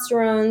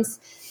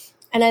 testosterones,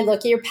 and I look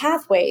at your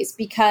pathways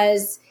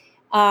because,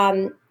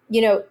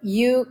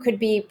 you could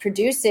be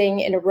producing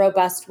in a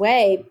robust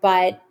way,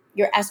 but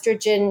your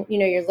estrogen,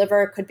 your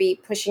liver could be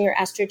pushing your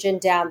estrogen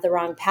down the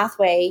wrong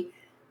pathway.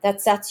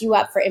 That sets you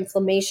up for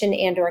inflammation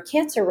and or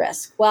cancer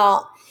risk.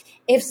 Well,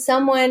 if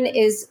someone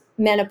is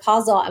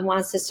menopausal and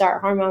wants to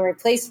start hormone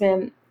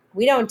replacement,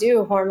 we don't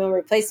do hormone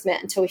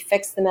replacement until we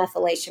fix the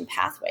methylation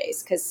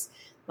pathways, because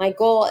my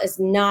goal is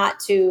not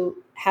to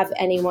have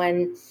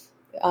anyone,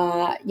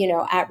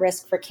 at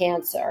risk for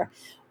cancer.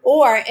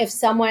 Or if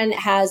someone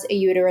has a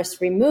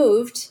uterus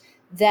removed,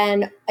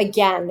 then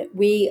again,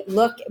 we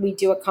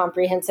do a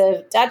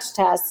comprehensive Dutch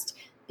test,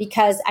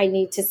 because I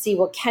need to see,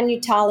 well, can you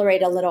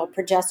tolerate a little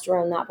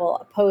progesterone that will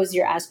oppose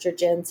your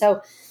estrogen?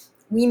 So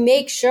we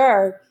make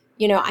sure,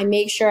 I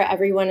make sure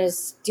everyone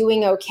is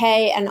doing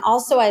okay. And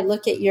also I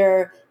look at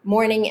your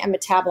morning and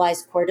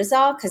metabolized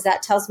cortisol, because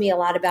that tells me a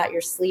lot about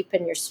your sleep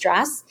and your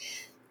stress.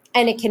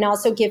 And it can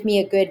also give me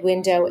a good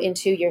window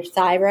into your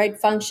thyroid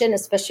function,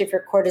 especially if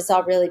your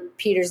cortisol really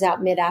peters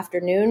out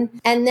mid-afternoon.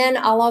 And then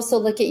I'll also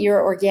look at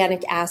your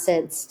organic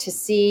acids to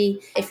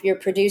see if you're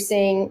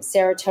producing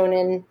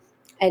serotonin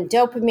and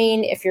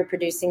dopamine, if you're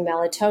producing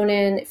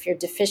melatonin, if you're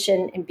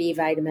deficient in B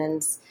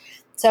vitamins.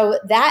 So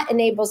that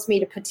enables me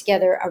to put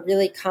together a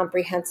really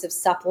comprehensive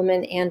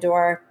supplement and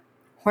or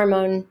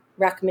hormone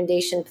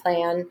recommendation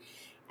plan.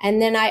 And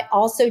then I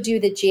also do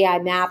the GI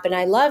map. And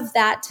I love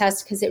that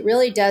test because it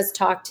really does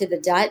talk to the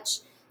Dutch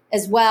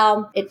as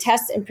well. It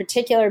tests in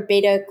particular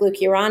beta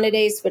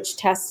glucuronidase, which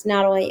tests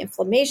not only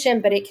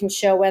inflammation, but it can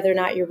show whether or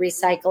not you're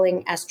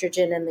recycling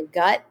estrogen in the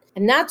gut.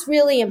 And that's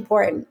really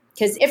important,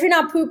 because if you're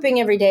not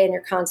pooping every day and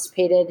you're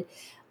constipated,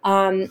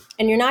 and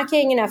you're not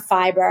getting enough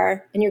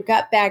fiber and your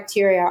gut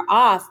bacteria are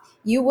off,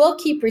 you will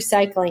keep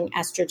recycling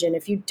estrogen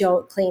if you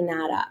don't clean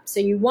that up. So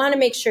you want to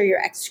make sure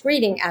you're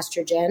excreting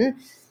estrogen.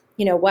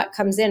 What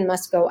comes in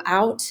must go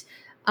out.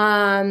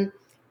 And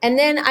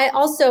then I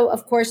also,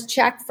 of course,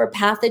 check for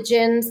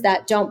pathogens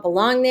that don't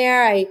belong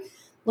there. I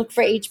look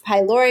for H.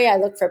 pylori. I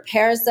look for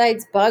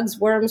parasites, bugs,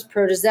 worms,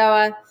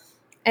 protozoa.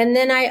 And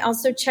then I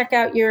also check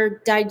out your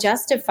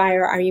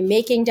digestifier. Are you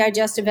making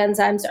digestive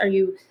enzymes? Are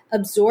you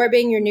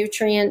absorbing your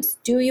nutrients?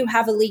 Do you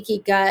have a leaky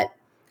gut?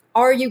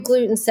 Are you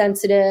gluten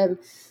sensitive?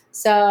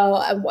 So,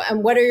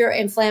 and what are your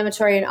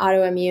inflammatory and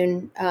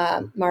autoimmune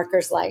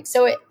markers like?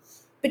 So,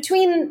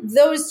 between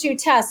those two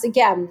tests,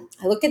 again,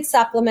 I look at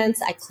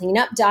supplements, I clean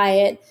up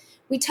diet.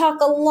 We talk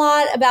a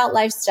lot about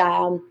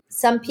lifestyle.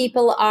 Some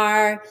people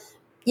are,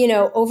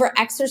 over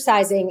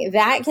exercising.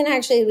 That can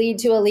actually lead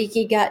to a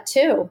leaky gut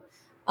too.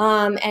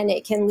 And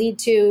it can lead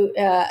to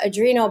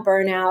adrenal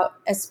burnout,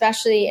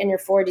 especially in your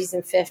 40s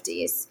and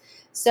 50s.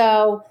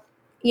 So,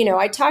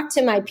 I talk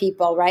to my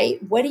people,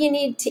 right? What do you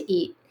need to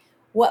eat?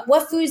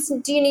 What foods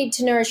do you need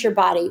to nourish your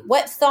body?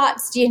 What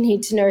thoughts do you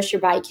need to nourish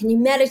your body? Can you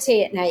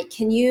meditate at night?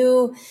 Can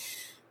you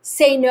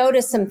say no to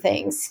some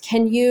things?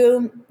 Can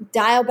you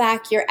dial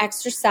back your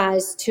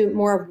exercise to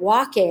more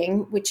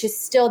walking, which is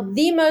still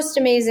the most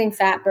amazing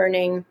fat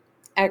burning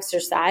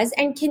exercise?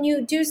 And can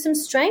you do some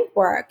strength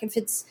work? If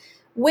it's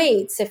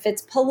weights, if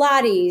it's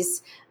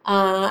Pilates,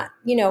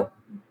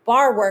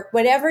 bar work,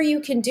 whatever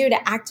you can do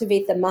to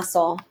activate the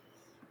muscle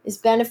is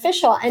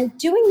beneficial. And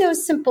doing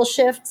those simple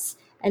shifts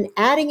and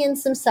adding in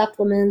some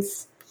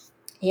supplements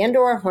and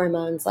or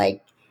hormones.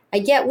 Like, I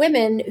get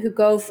women who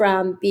go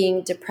from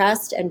being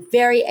depressed and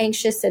very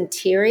anxious and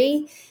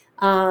teary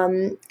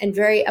and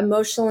very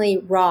emotionally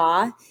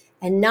raw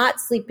and not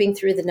sleeping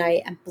through the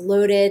night and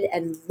bloated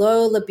and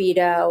low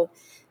libido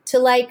to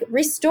like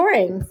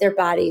restoring their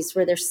bodies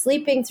where they're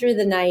sleeping through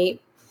the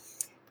night.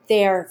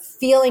 They're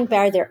feeling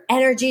better. Their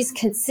energy is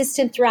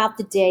consistent throughout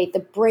the day. The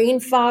brain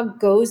fog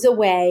goes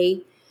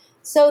away.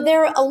 So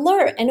they're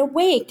alert and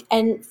awake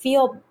and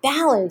feel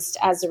balanced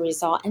as a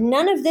result. And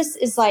none of this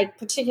is like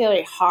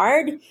particularly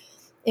hard.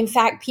 In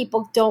fact,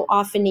 people don't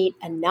often eat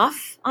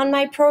enough on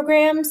my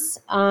programs.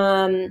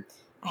 I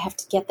have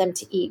to get them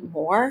to eat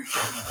more.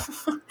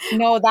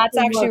 No, that's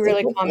actually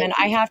really common.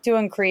 I have to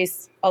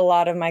increase a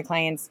lot of my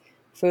clients'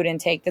 food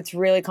intake. That's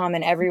really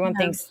common. Everyone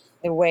thinks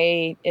the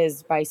way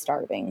is by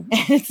starving.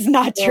 It's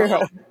not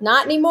true.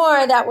 Not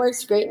anymore. That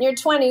works great in your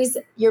 20s.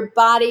 Your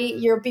body,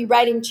 you'll be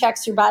writing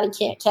checks your body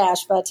can't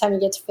cash by the time you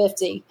get to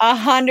 50.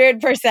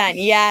 100%.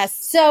 Yes.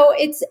 So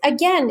it's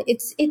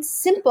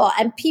simple,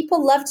 and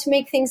people love to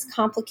make things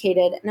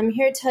complicated. And I'm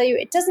here to tell you,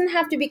 it doesn't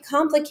have to be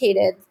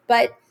complicated,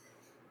 but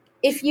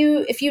if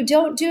you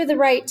don't do the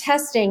right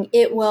testing,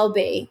 it will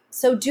be.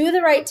 So do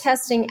the right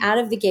testing out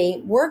of the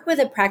gate. Work with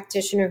a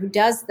practitioner who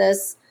does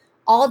this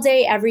all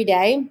day, every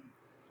day,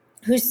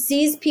 who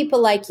sees people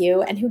like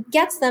you and who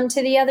gets them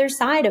to the other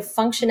side of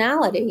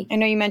functionality. I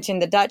know you mentioned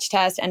the Dutch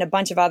test and a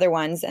bunch of other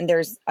ones, and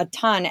there's a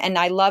ton. And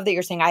I love that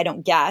you're saying I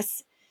don't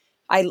guess.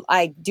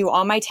 I do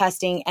all my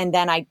testing, and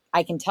then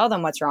I can tell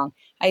them what's wrong.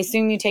 I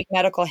assume you take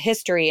medical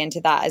history into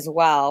that as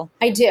well.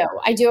 I do.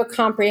 I do a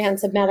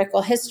comprehensive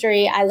medical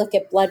history. I look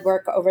at blood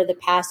work over the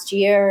past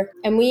year,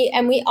 and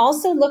we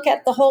also look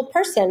at the whole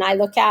person. I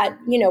look at,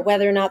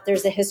 whether or not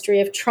there's a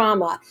history of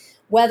trauma,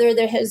 whether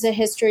there is a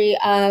history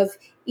of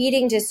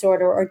eating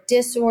disorder or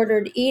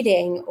disordered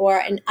eating or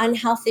an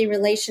unhealthy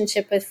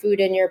relationship with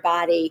food in your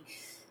body.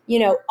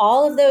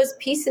 All of those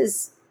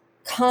pieces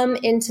come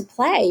into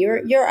play.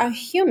 You're a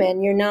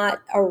human, you're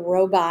not a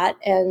robot.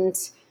 And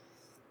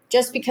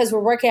just because we're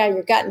working on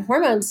your gut and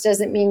hormones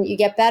doesn't mean you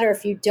get better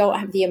if you don't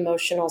have the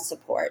emotional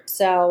support.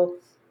 So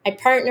I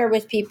partner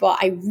with people.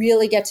 I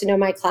really get to know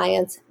my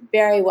clients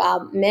very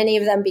well. Many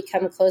of them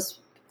become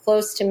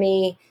close to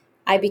me.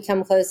 I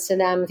become close to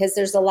them because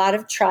there's a lot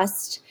of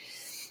trust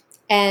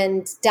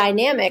and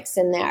dynamics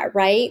in there,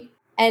 right?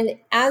 And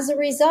as a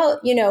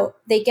result,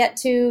 they get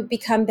to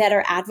become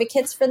better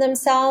advocates for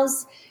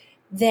themselves.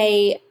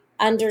 They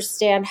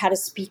understand how to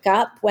speak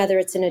up, whether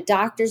it's in a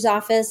doctor's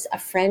office, a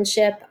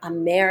friendship, a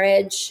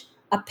marriage,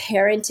 a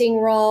parenting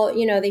role.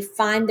 They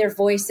find their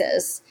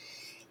voices.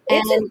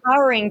 It's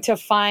empowering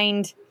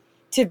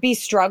to be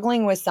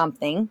struggling with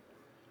something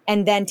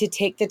and then to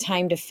take the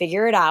time to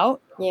figure it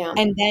out. Yeah.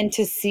 And then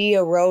to see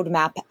a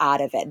roadmap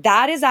out of it.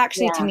 That is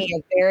actually to me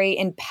a very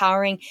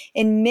empowering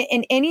in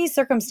any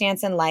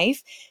circumstance in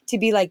life to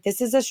be like,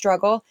 this is a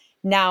struggle.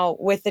 Now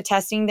with the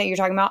testing that you're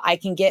talking about, I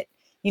can get,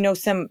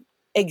 some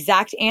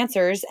exact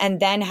answers and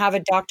then have a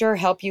doctor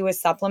help you with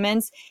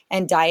supplements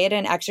and diet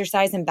and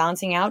exercise and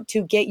balancing out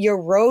to get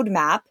your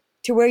roadmap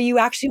to where you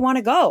actually want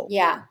to go.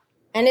 Yeah.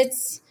 And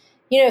it's,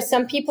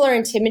 some people are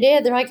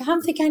intimidated. They're like, I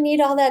don't think I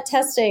need all that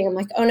testing. I'm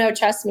like, oh no,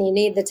 trust me, you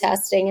need the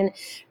testing. And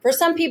for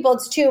some people,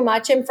 it's too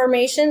much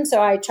information.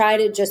 So I try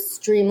to just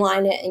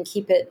streamline it and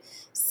keep it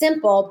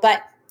simple.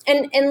 But,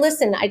 and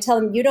listen, I tell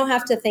them, you don't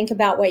have to think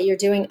about what you're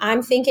doing.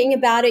 I'm thinking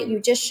about it. You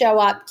just show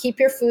up, keep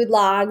your food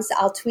logs.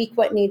 I'll tweak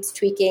what needs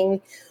tweaking.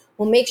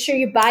 We'll make sure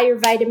you buy your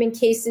vitamin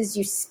cases.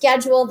 You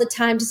schedule the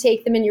time to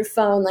take them in your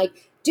phone.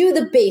 Like, do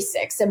the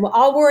basics and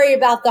I'll worry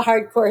about the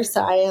hardcore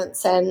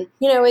science. And,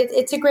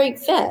 it's a great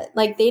fit.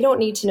 Like they don't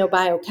need to know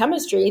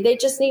biochemistry. They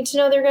just need to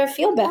know they're going to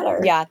feel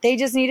better. Yeah. They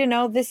just need to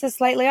know this is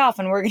slightly off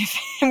and we're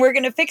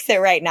going to fix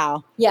it right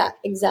now. Yeah,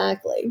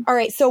 exactly. All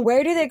right. So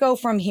where do they go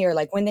from here?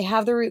 Like when they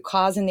have the root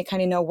cause and they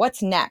kind of know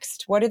what's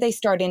next, what do they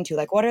start into?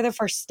 Like what are the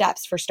first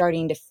steps for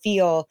starting to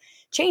feel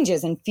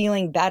changes and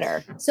feeling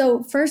better?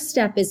 So first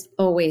step is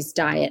always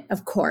diet,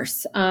 of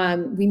course.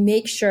 We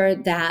make sure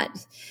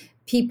that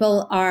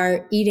people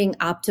are eating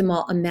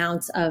optimal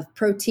amounts of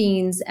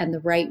proteins and the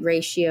right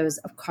ratios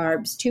of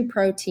carbs to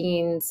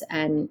proteins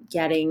and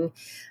getting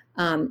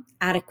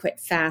adequate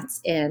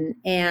fats in.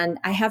 And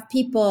I have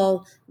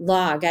people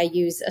log. I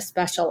use a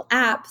special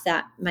app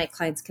that my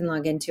clients can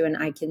log into and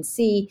I can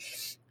see.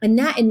 And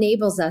that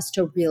enables us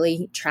to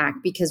really track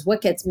because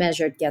what gets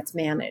measured gets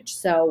managed.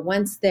 So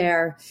once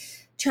they're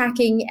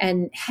tracking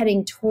and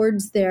heading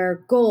towards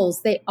their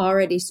goals, they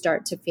already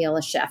start to feel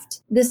a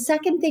shift. The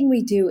second thing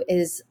we do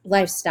is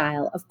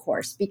lifestyle, of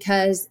course,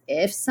 because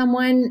if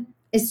someone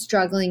is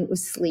struggling with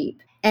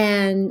sleep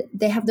and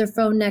they have their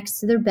phone next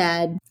to their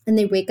bed and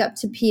they wake up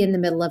to pee in the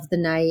middle of the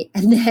night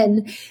and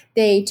then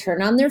they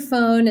turn on their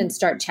phone and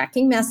start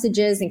checking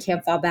messages and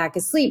can't fall back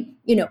asleep,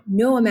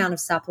 no amount of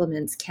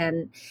supplements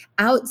can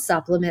out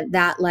supplement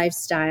that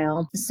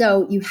lifestyle.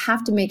 So you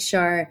have to make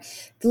sure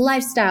the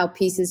lifestyle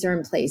pieces are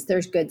in place.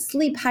 There's good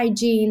sleep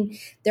hygiene.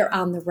 They're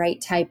on the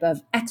right type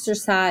of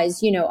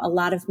exercise. A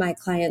lot of my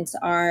clients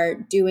are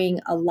doing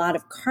a lot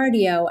of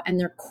cardio and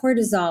their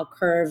cortisol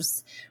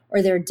curves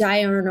or their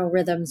diurnal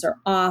rhythms are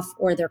off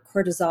or their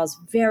cortisol is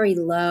very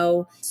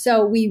low.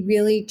 So we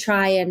really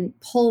try and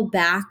pull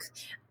back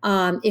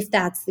if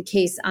that's the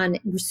case on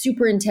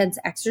super intense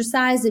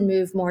exercise and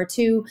move more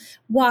to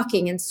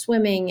walking and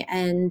swimming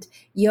and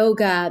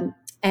yoga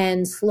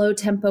and slow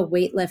tempo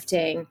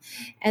weightlifting.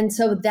 And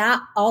so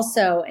that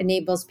also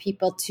enables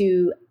people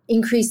to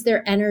increase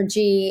their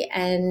energy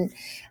and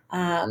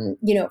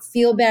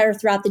feel better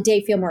throughout the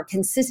day, feel more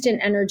consistent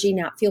energy,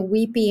 not feel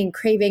weepy and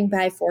craving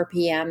by 4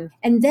 p.m.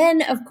 And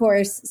then, of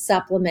course,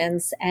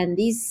 supplements. And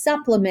these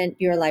supplement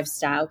your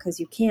lifestyle because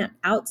you can't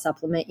out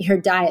supplement your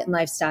diet and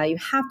lifestyle. You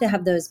have to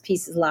have those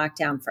pieces locked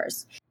down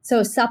first.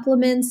 So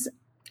supplements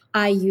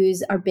I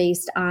use are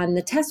based on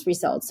the test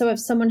results. So if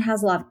someone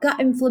has a lot of gut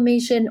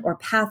inflammation or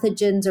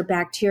pathogens or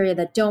bacteria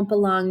that don't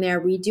belong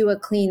there, we do a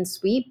clean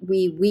sweep.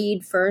 We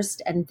weed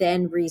first and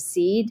then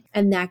reseed,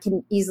 and that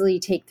can easily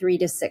take 3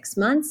 to 6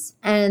 months.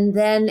 And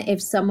then if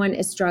someone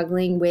is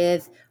struggling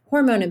with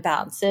hormone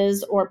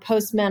imbalances or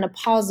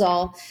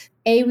postmenopausal,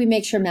 we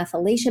make sure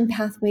methylation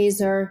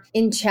pathways are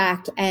in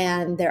check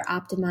and they're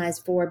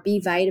optimized for B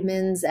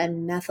vitamins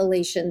and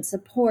methylation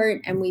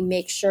support. And we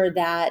make sure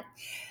that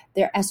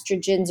their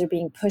estrogens are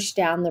being pushed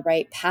down the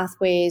right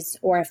pathways,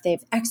 or if they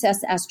have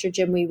excess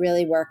estrogen, we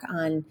really work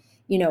on,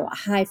 a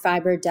high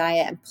fiber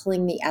diet and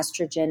pulling the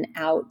estrogen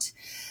out.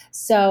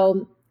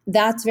 So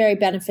that's very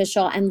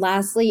beneficial. And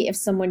lastly, if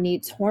someone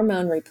needs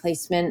hormone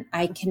replacement,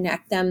 I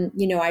connect them,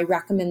 I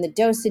recommend the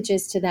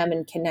dosages to them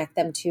and connect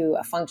them to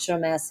a functional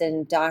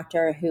medicine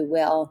doctor who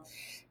will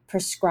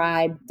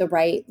prescribe the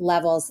right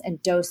levels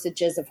and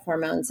dosages of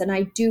hormones. And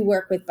I do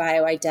work with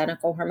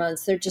bioidentical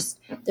hormones.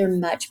 They're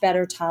much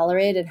better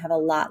tolerated and have a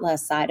lot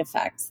less side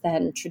effects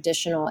than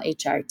traditional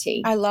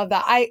HRT. I love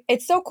that.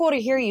 It's so cool to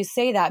hear you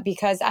say that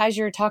because as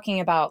you're talking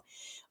about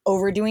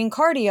overdoing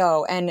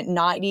cardio and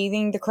not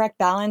eating the correct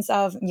balance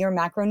of your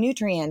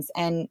macronutrients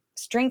and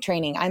strength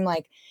training, I'm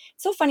like,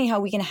 it's so funny how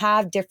we can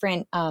have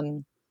different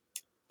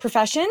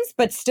professions,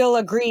 but still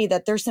agree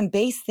that there's some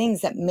base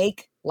things that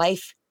make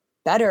life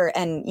better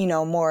and,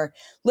 more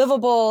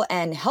livable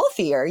and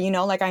healthier,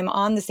 like I'm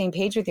on the same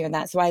page with you on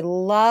that. So I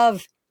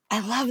love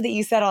that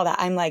you said all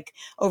that. I'm like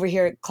over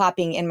here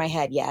clapping in my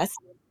head. Yes.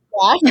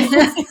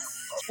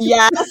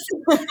 Yes.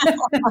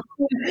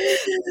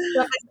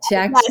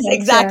 Check. Yes,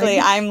 exactly.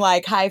 Check. I'm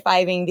like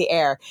high-fiving the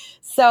air.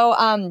 So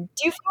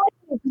do you feel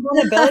like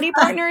accountability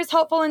partner is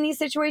helpful in these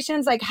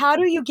situations? Like how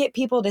do you get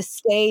people to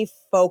stay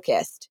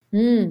focused?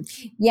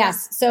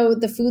 Yes. So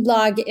the food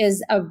log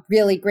is a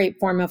really great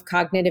form of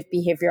cognitive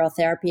behavioral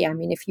therapy. I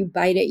mean, if you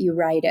bite it, you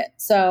write it.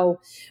 So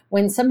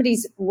when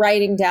somebody's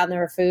writing down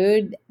their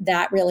food,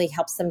 that really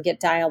helps them get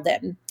dialed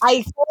in.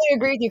 I totally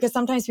agree with you because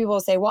sometimes people will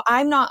say, well,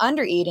 I'm not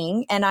under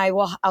eating. And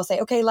I'll say,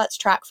 okay, let's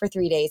track for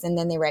 3 days. And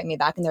then they write me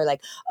back and they're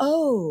like,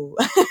 oh,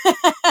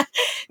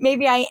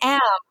 maybe I am.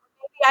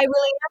 Maybe I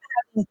really am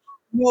having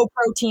no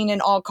protein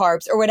and all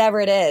carbs or whatever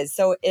it is.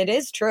 So it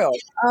is true.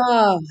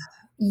 Oh,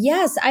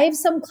 yes. I have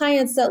some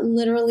clients that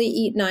literally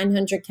eat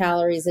 900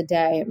 calories a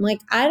day. I'm like,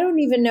 I don't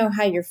even know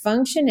how you're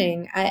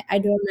functioning. I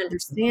don't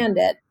understand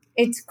it.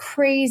 It's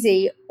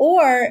crazy.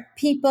 Or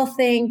people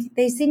think,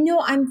 they say,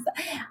 no,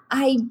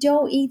 I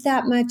don't eat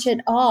that much at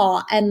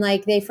all. And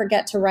like they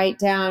forget to write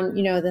down,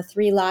 the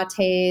 3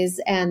 lattes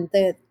and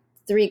the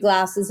 3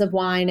 glasses of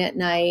wine at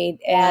night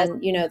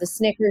and, the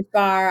Snickers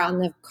bar on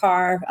the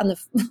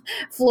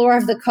floor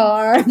of the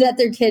car that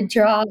their kid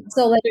dropped.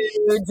 So like,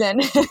 foods and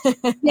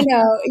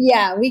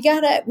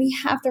we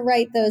have to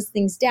write those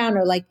things down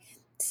or like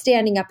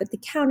standing up at the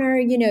counter,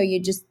 you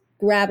just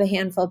grab a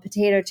handful of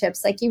potato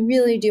chips. Like you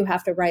really do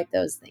have to write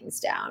those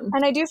things down.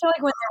 And I do feel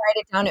like when they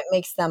write it down, it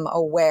makes them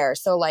aware.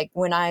 So like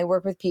when I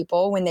work with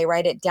people, when they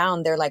write it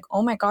down, they're like,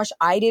 oh my gosh,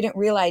 I didn't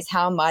realize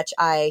how much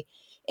I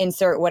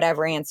insert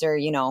whatever answer,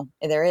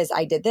 there is.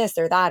 I did this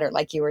or that, or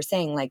like you were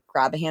saying, like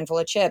grab a handful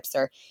of chips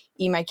or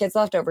eat my kids'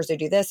 leftovers or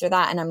do this or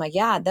that. And I'm like,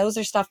 yeah, those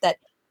are stuff that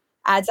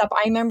adds up.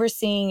 I remember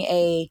seeing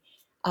a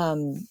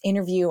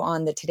interview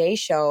on the Today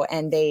Show,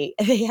 and they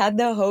had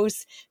the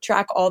host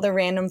track all the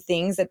random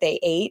things that they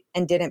ate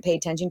and didn't pay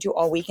attention to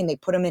all week, and they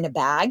put them in a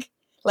bag,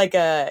 like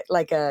a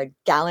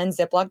gallon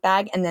Ziploc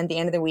bag. And then at the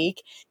end of the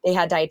week, they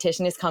had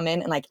dietitianists come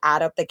in and like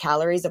add up the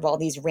calories of all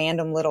these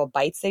random little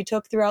bites they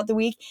took throughout the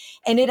week,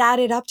 and it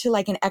added up to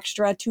like an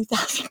extra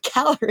 2,000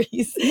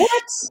 calories.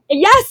 What?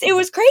 Yes, it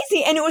was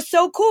crazy, and it was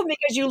so cool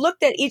because you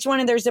looked at each one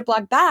of their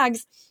Ziploc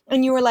bags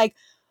and you were like,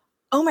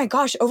 oh my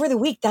gosh, over the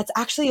week, that's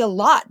actually a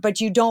lot,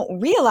 but you don't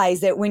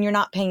realize it when you're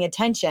not paying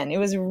attention. It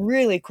was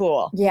really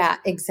cool. Yeah,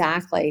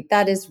 exactly.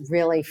 That is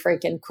really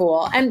freaking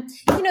cool. And,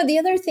 the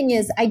other thing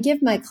is I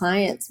give my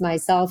clients my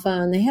cell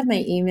phone, they have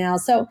my email.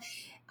 So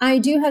I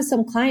do have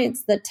some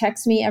clients that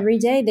text me every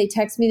day. They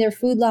text me their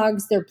food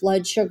logs, their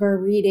blood sugar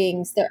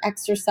readings, their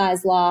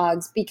exercise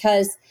logs,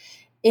 because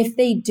if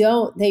they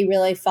don't, they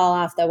really fall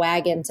off the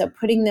wagon. So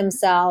putting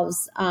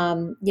themselves,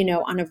 on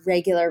a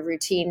regular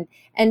routine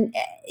and,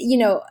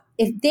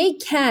 if they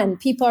can,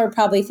 people are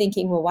probably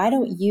thinking, well, why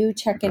don't you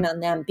check in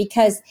on them?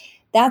 Because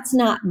that's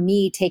not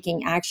me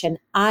taking action.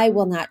 I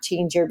will not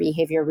change your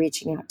behavior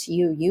reaching out to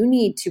you. You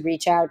need to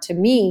reach out to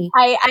me.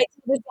 I do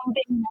the same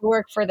thing when I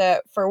work for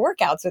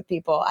workouts with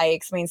people. I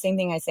explain the same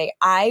thing. I say,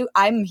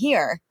 I'm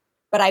here,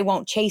 but I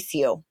won't chase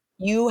you.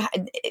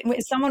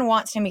 If someone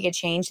wants to make a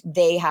change,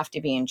 they have to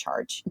be in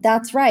charge.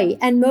 That's right.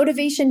 And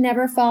motivation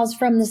never falls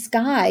from the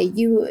sky.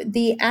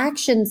 The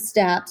action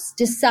steps,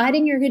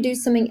 deciding you're going to do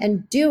something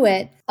and do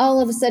it,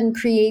 all of a sudden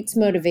creates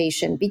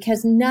motivation,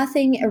 because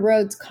nothing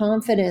erodes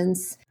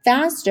confidence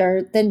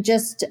faster than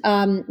just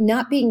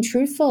not being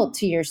truthful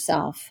to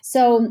yourself.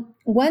 So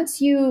once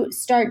you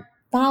start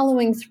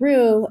following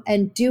through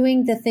and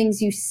doing the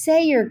things you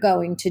say you're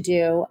going to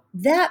do,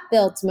 that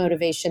builds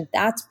motivation.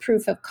 That's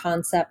proof of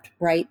concept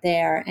right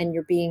there. And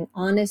you're being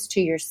honest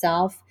to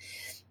yourself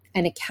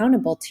and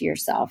accountable to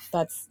yourself.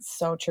 That's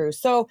so true.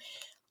 So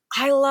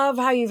I love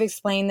how you've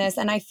explained this.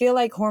 And I feel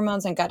like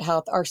hormones and gut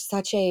health are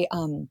such a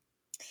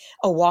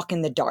walk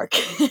in the dark.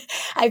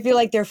 I feel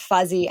like they're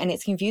fuzzy and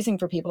it's confusing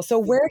for people. So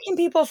where can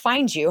people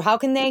find you? How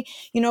can they,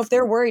 if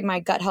they're worried my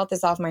gut health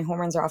is off, my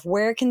hormones are off,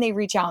 where can they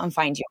reach out and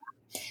find you?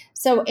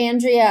 So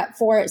Andrea,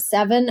 for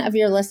 7 of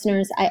your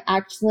listeners, I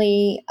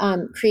actually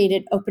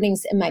created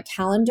openings in my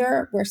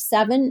calendar where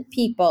 7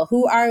 people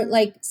who are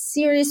like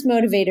serious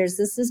motivators.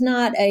 This is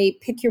not a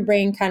pick your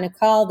brain kind of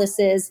call. This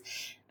is,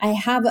 I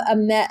have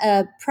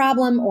a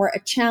problem or a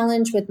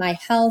challenge with my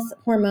health,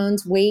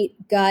 hormones, weight,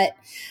 gut.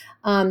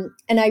 And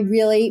I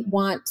really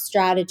want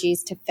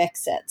strategies to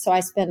fix it. So I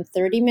spend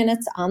 30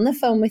 minutes on the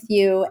phone with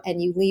you,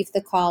 and you leave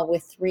the call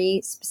with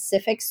 3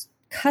 specific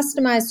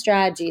customized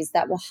strategies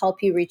that will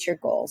help you reach your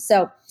goals.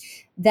 So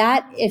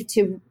that, if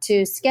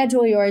to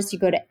schedule yours, you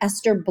go to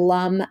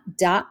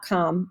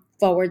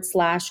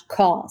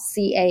estherblum.com/call,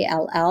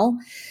 CALL.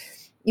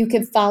 You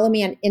can follow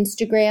me on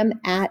Instagram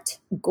at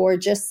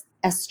Gorgeous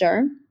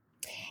Esther.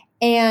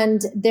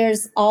 And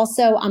there's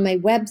also on my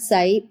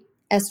website,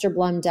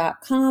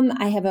 estherblum.com,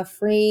 I have a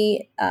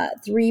free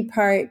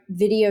 3-part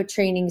video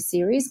training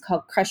series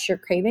called Crush Your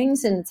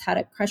Cravings. And it's how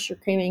to crush your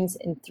cravings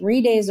in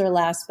 3 days or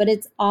less. But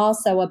it's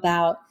also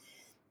about,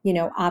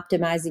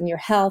 optimizing your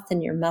health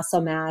and your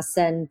muscle mass.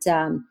 And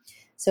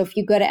so if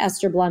you go to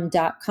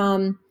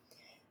estherblum.com,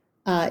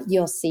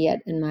 you'll see it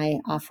in my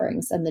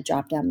offerings and the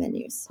drop-down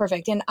menus.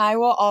 Perfect. And I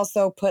will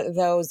also put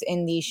those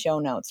in the show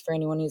notes for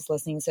anyone who's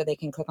listening so they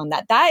can click on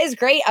that. That is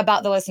great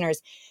about the listeners.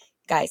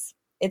 Guys,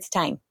 it's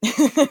time.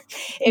 if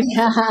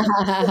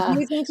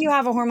you think you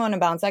have a hormone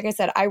imbalance, like I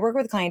said, I work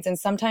with clients and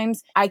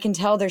sometimes I can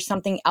tell there's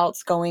something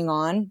else going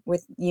on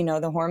with,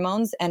 the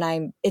hormones,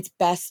 and it's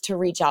best to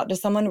reach out to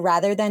someone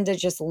rather than to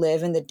just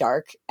live in the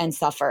dark and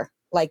suffer.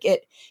 Like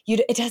it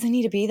doesn't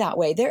need to be that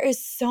way. There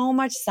is so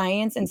much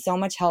science and so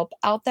much help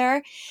out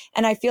there.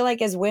 And I feel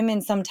like as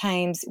women,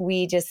 sometimes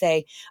we just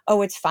say,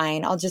 oh, it's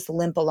fine. I'll just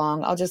limp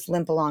along.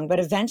 But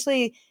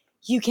eventually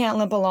you can't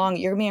limp along.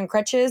 You're going to be on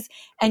crutches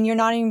and you're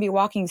not even be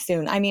walking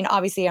soon. I mean,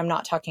 obviously I'm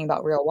not talking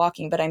about real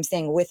walking, but I'm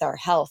saying with our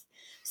health.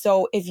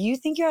 So if you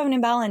think you have an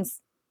imbalance,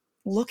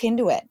 look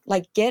into it.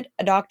 Like get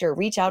a doctor,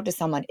 reach out to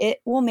someone. It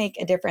will make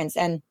a difference.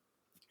 And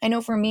I know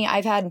for me,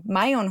 I've had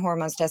my own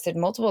hormones tested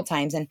multiple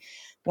times. And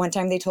one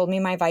time they told me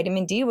my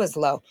vitamin D was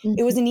low. Mm-hmm.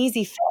 It was an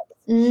easy fix.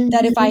 Mm-hmm.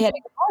 That if I had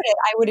ignored it,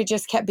 I would have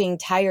just kept being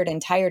tired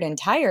and tired and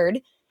tired.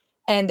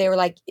 And they were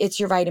like, it's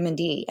your vitamin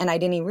D. And I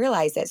didn't even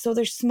realize it. So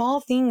there's small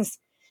things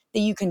that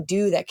you can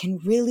do that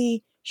can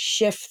really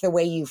shift the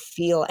way you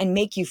feel and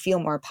make you feel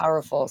more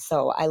powerful.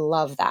 So I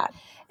love that.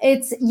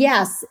 It's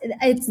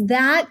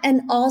that.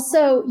 And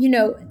also,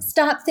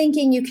 stop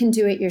thinking you can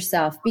do it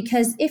yourself,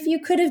 because if you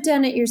could have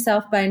done it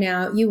yourself by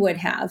now, you would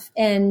have.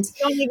 And you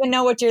don't even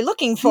know what you're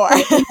looking for.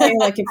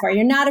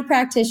 You're not a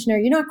practitioner.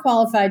 You're not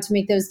qualified to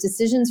make those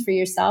decisions for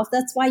yourself.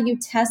 That's why you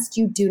test,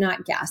 you do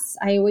not guess.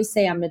 I always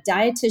say I'm a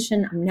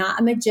dietitian. I'm not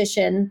a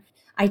magician.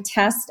 I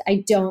test,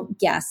 I don't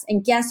guess.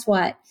 And guess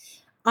what?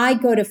 I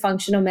go to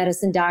functional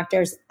medicine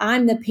doctors.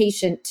 I'm the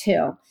patient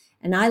too.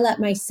 And I let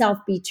myself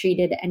be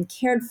treated and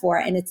cared for.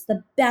 And it's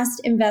the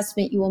best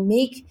investment you will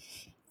make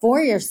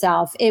for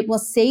yourself. It will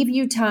save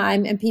you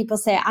time. And people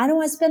say, I don't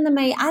want to spend the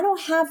money. I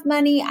don't have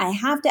money. I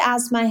have to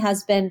ask my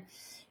husband.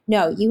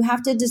 No, you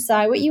have to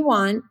decide what you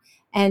want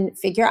and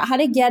figure out how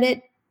to get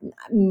it.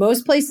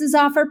 Most places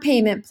offer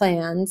payment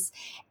plans,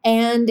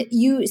 and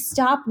you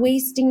stop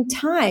wasting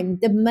time.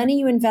 The money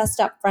you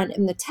invest up front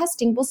in the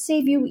testing will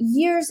save you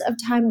years of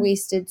time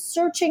wasted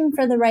searching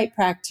for the right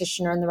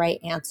practitioner and the right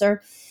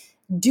answer.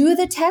 Do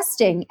the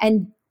testing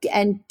and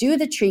do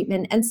the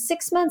treatment. And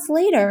 6 months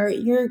later,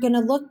 you're going to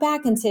look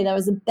back and say, that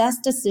was the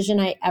best decision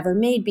I ever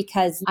made,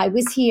 because I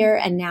was here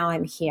and now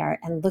I'm here.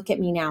 And look at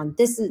me now.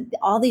 And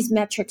all these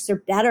metrics are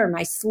better.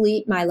 My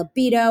sleep, my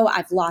libido,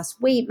 I've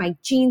lost weight, my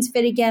jeans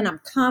fit again.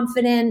 I'm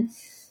confident.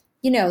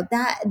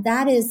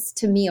 That is,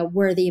 to me, a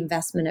worthy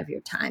investment of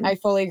your time. I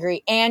fully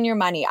agree. And your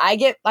money.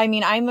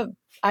 I'm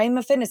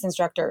a fitness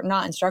instructor,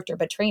 not instructor,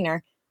 but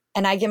trainer.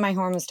 And I get my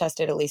hormones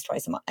tested at least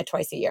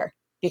twice a year,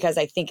 because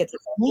I think it's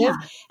effective.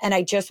 Yeah. And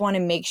I just want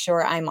to make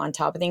sure I'm on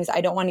top of things.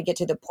 I don't want to get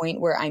to the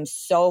point where I'm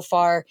so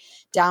far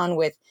down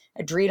with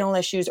adrenal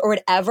issues or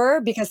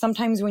whatever, because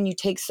sometimes when you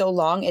take so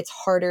long, it's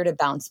harder to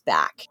bounce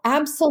back.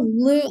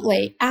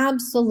 Absolutely.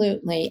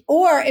 Absolutely.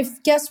 Or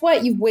guess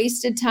what? You've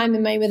wasted time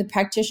and money with a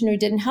practitioner who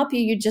didn't help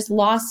you. You just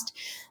lost,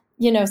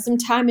 some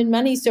time and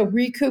money. So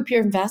recoup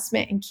your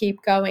investment and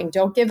keep going.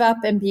 Don't give up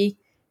and be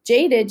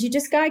jaded. You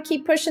just got to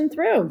keep pushing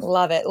through.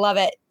 Love it. Love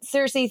it.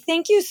 Seriously,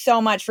 thank you so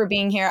much for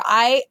being here.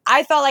 I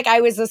felt like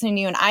I was listening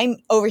to you and I'm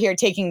over here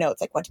taking notes,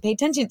 like what to pay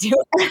attention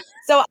to.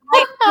 So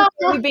I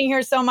appreciate you being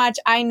here so much.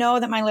 I know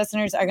that my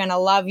listeners are going to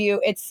love you.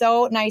 It's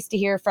so nice to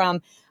hear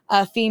from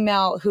a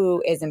female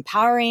who is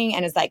empowering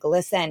and is like,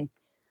 listen,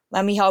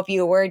 let me help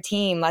you. We're a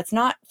team. Let's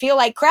not feel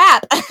like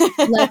crap.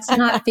 Let's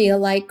not feel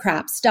like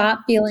crap.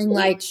 Stop feeling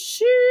like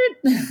shit.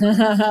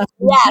 Yes,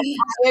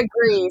 I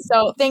agree.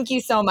 So thank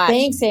you so much.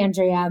 Thanks,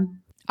 Andrea.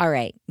 All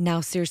right. Now,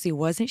 seriously,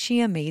 wasn't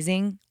she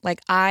amazing?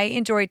 Like, I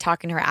enjoyed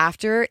talking to her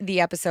after the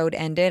episode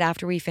ended,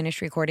 after we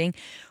finished recording.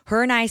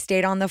 Her and I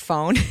stayed on the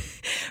phone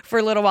for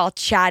a little while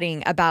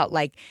chatting about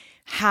like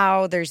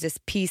how there's this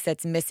piece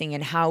that's missing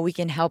and how we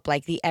can help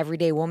like the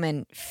everyday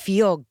woman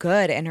feel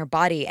good in her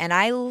body. And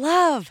I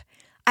love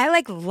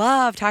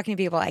talking to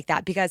people like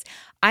that, because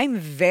I'm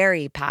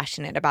very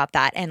passionate about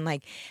that and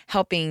like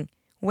helping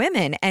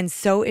women, and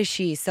so is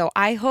she. So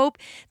I hope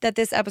that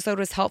this episode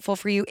was helpful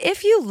for you.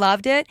 If you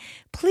loved it,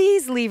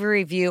 please leave a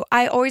review.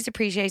 I always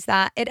appreciate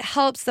that. It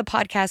helps the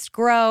podcast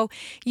grow.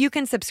 You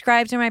can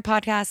subscribe to my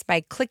podcast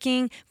by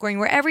going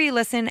wherever you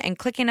listen and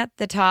clicking at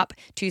the top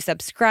to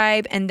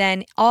subscribe. And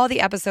then all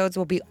the episodes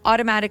will be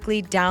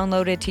automatically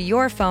downloaded to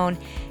your phone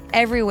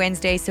every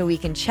Wednesday so we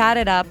can chat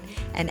it up.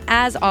 And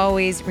as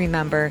always,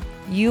 remember,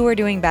 you are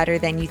doing better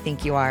than you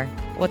think you are.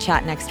 We'll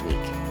chat next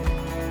week.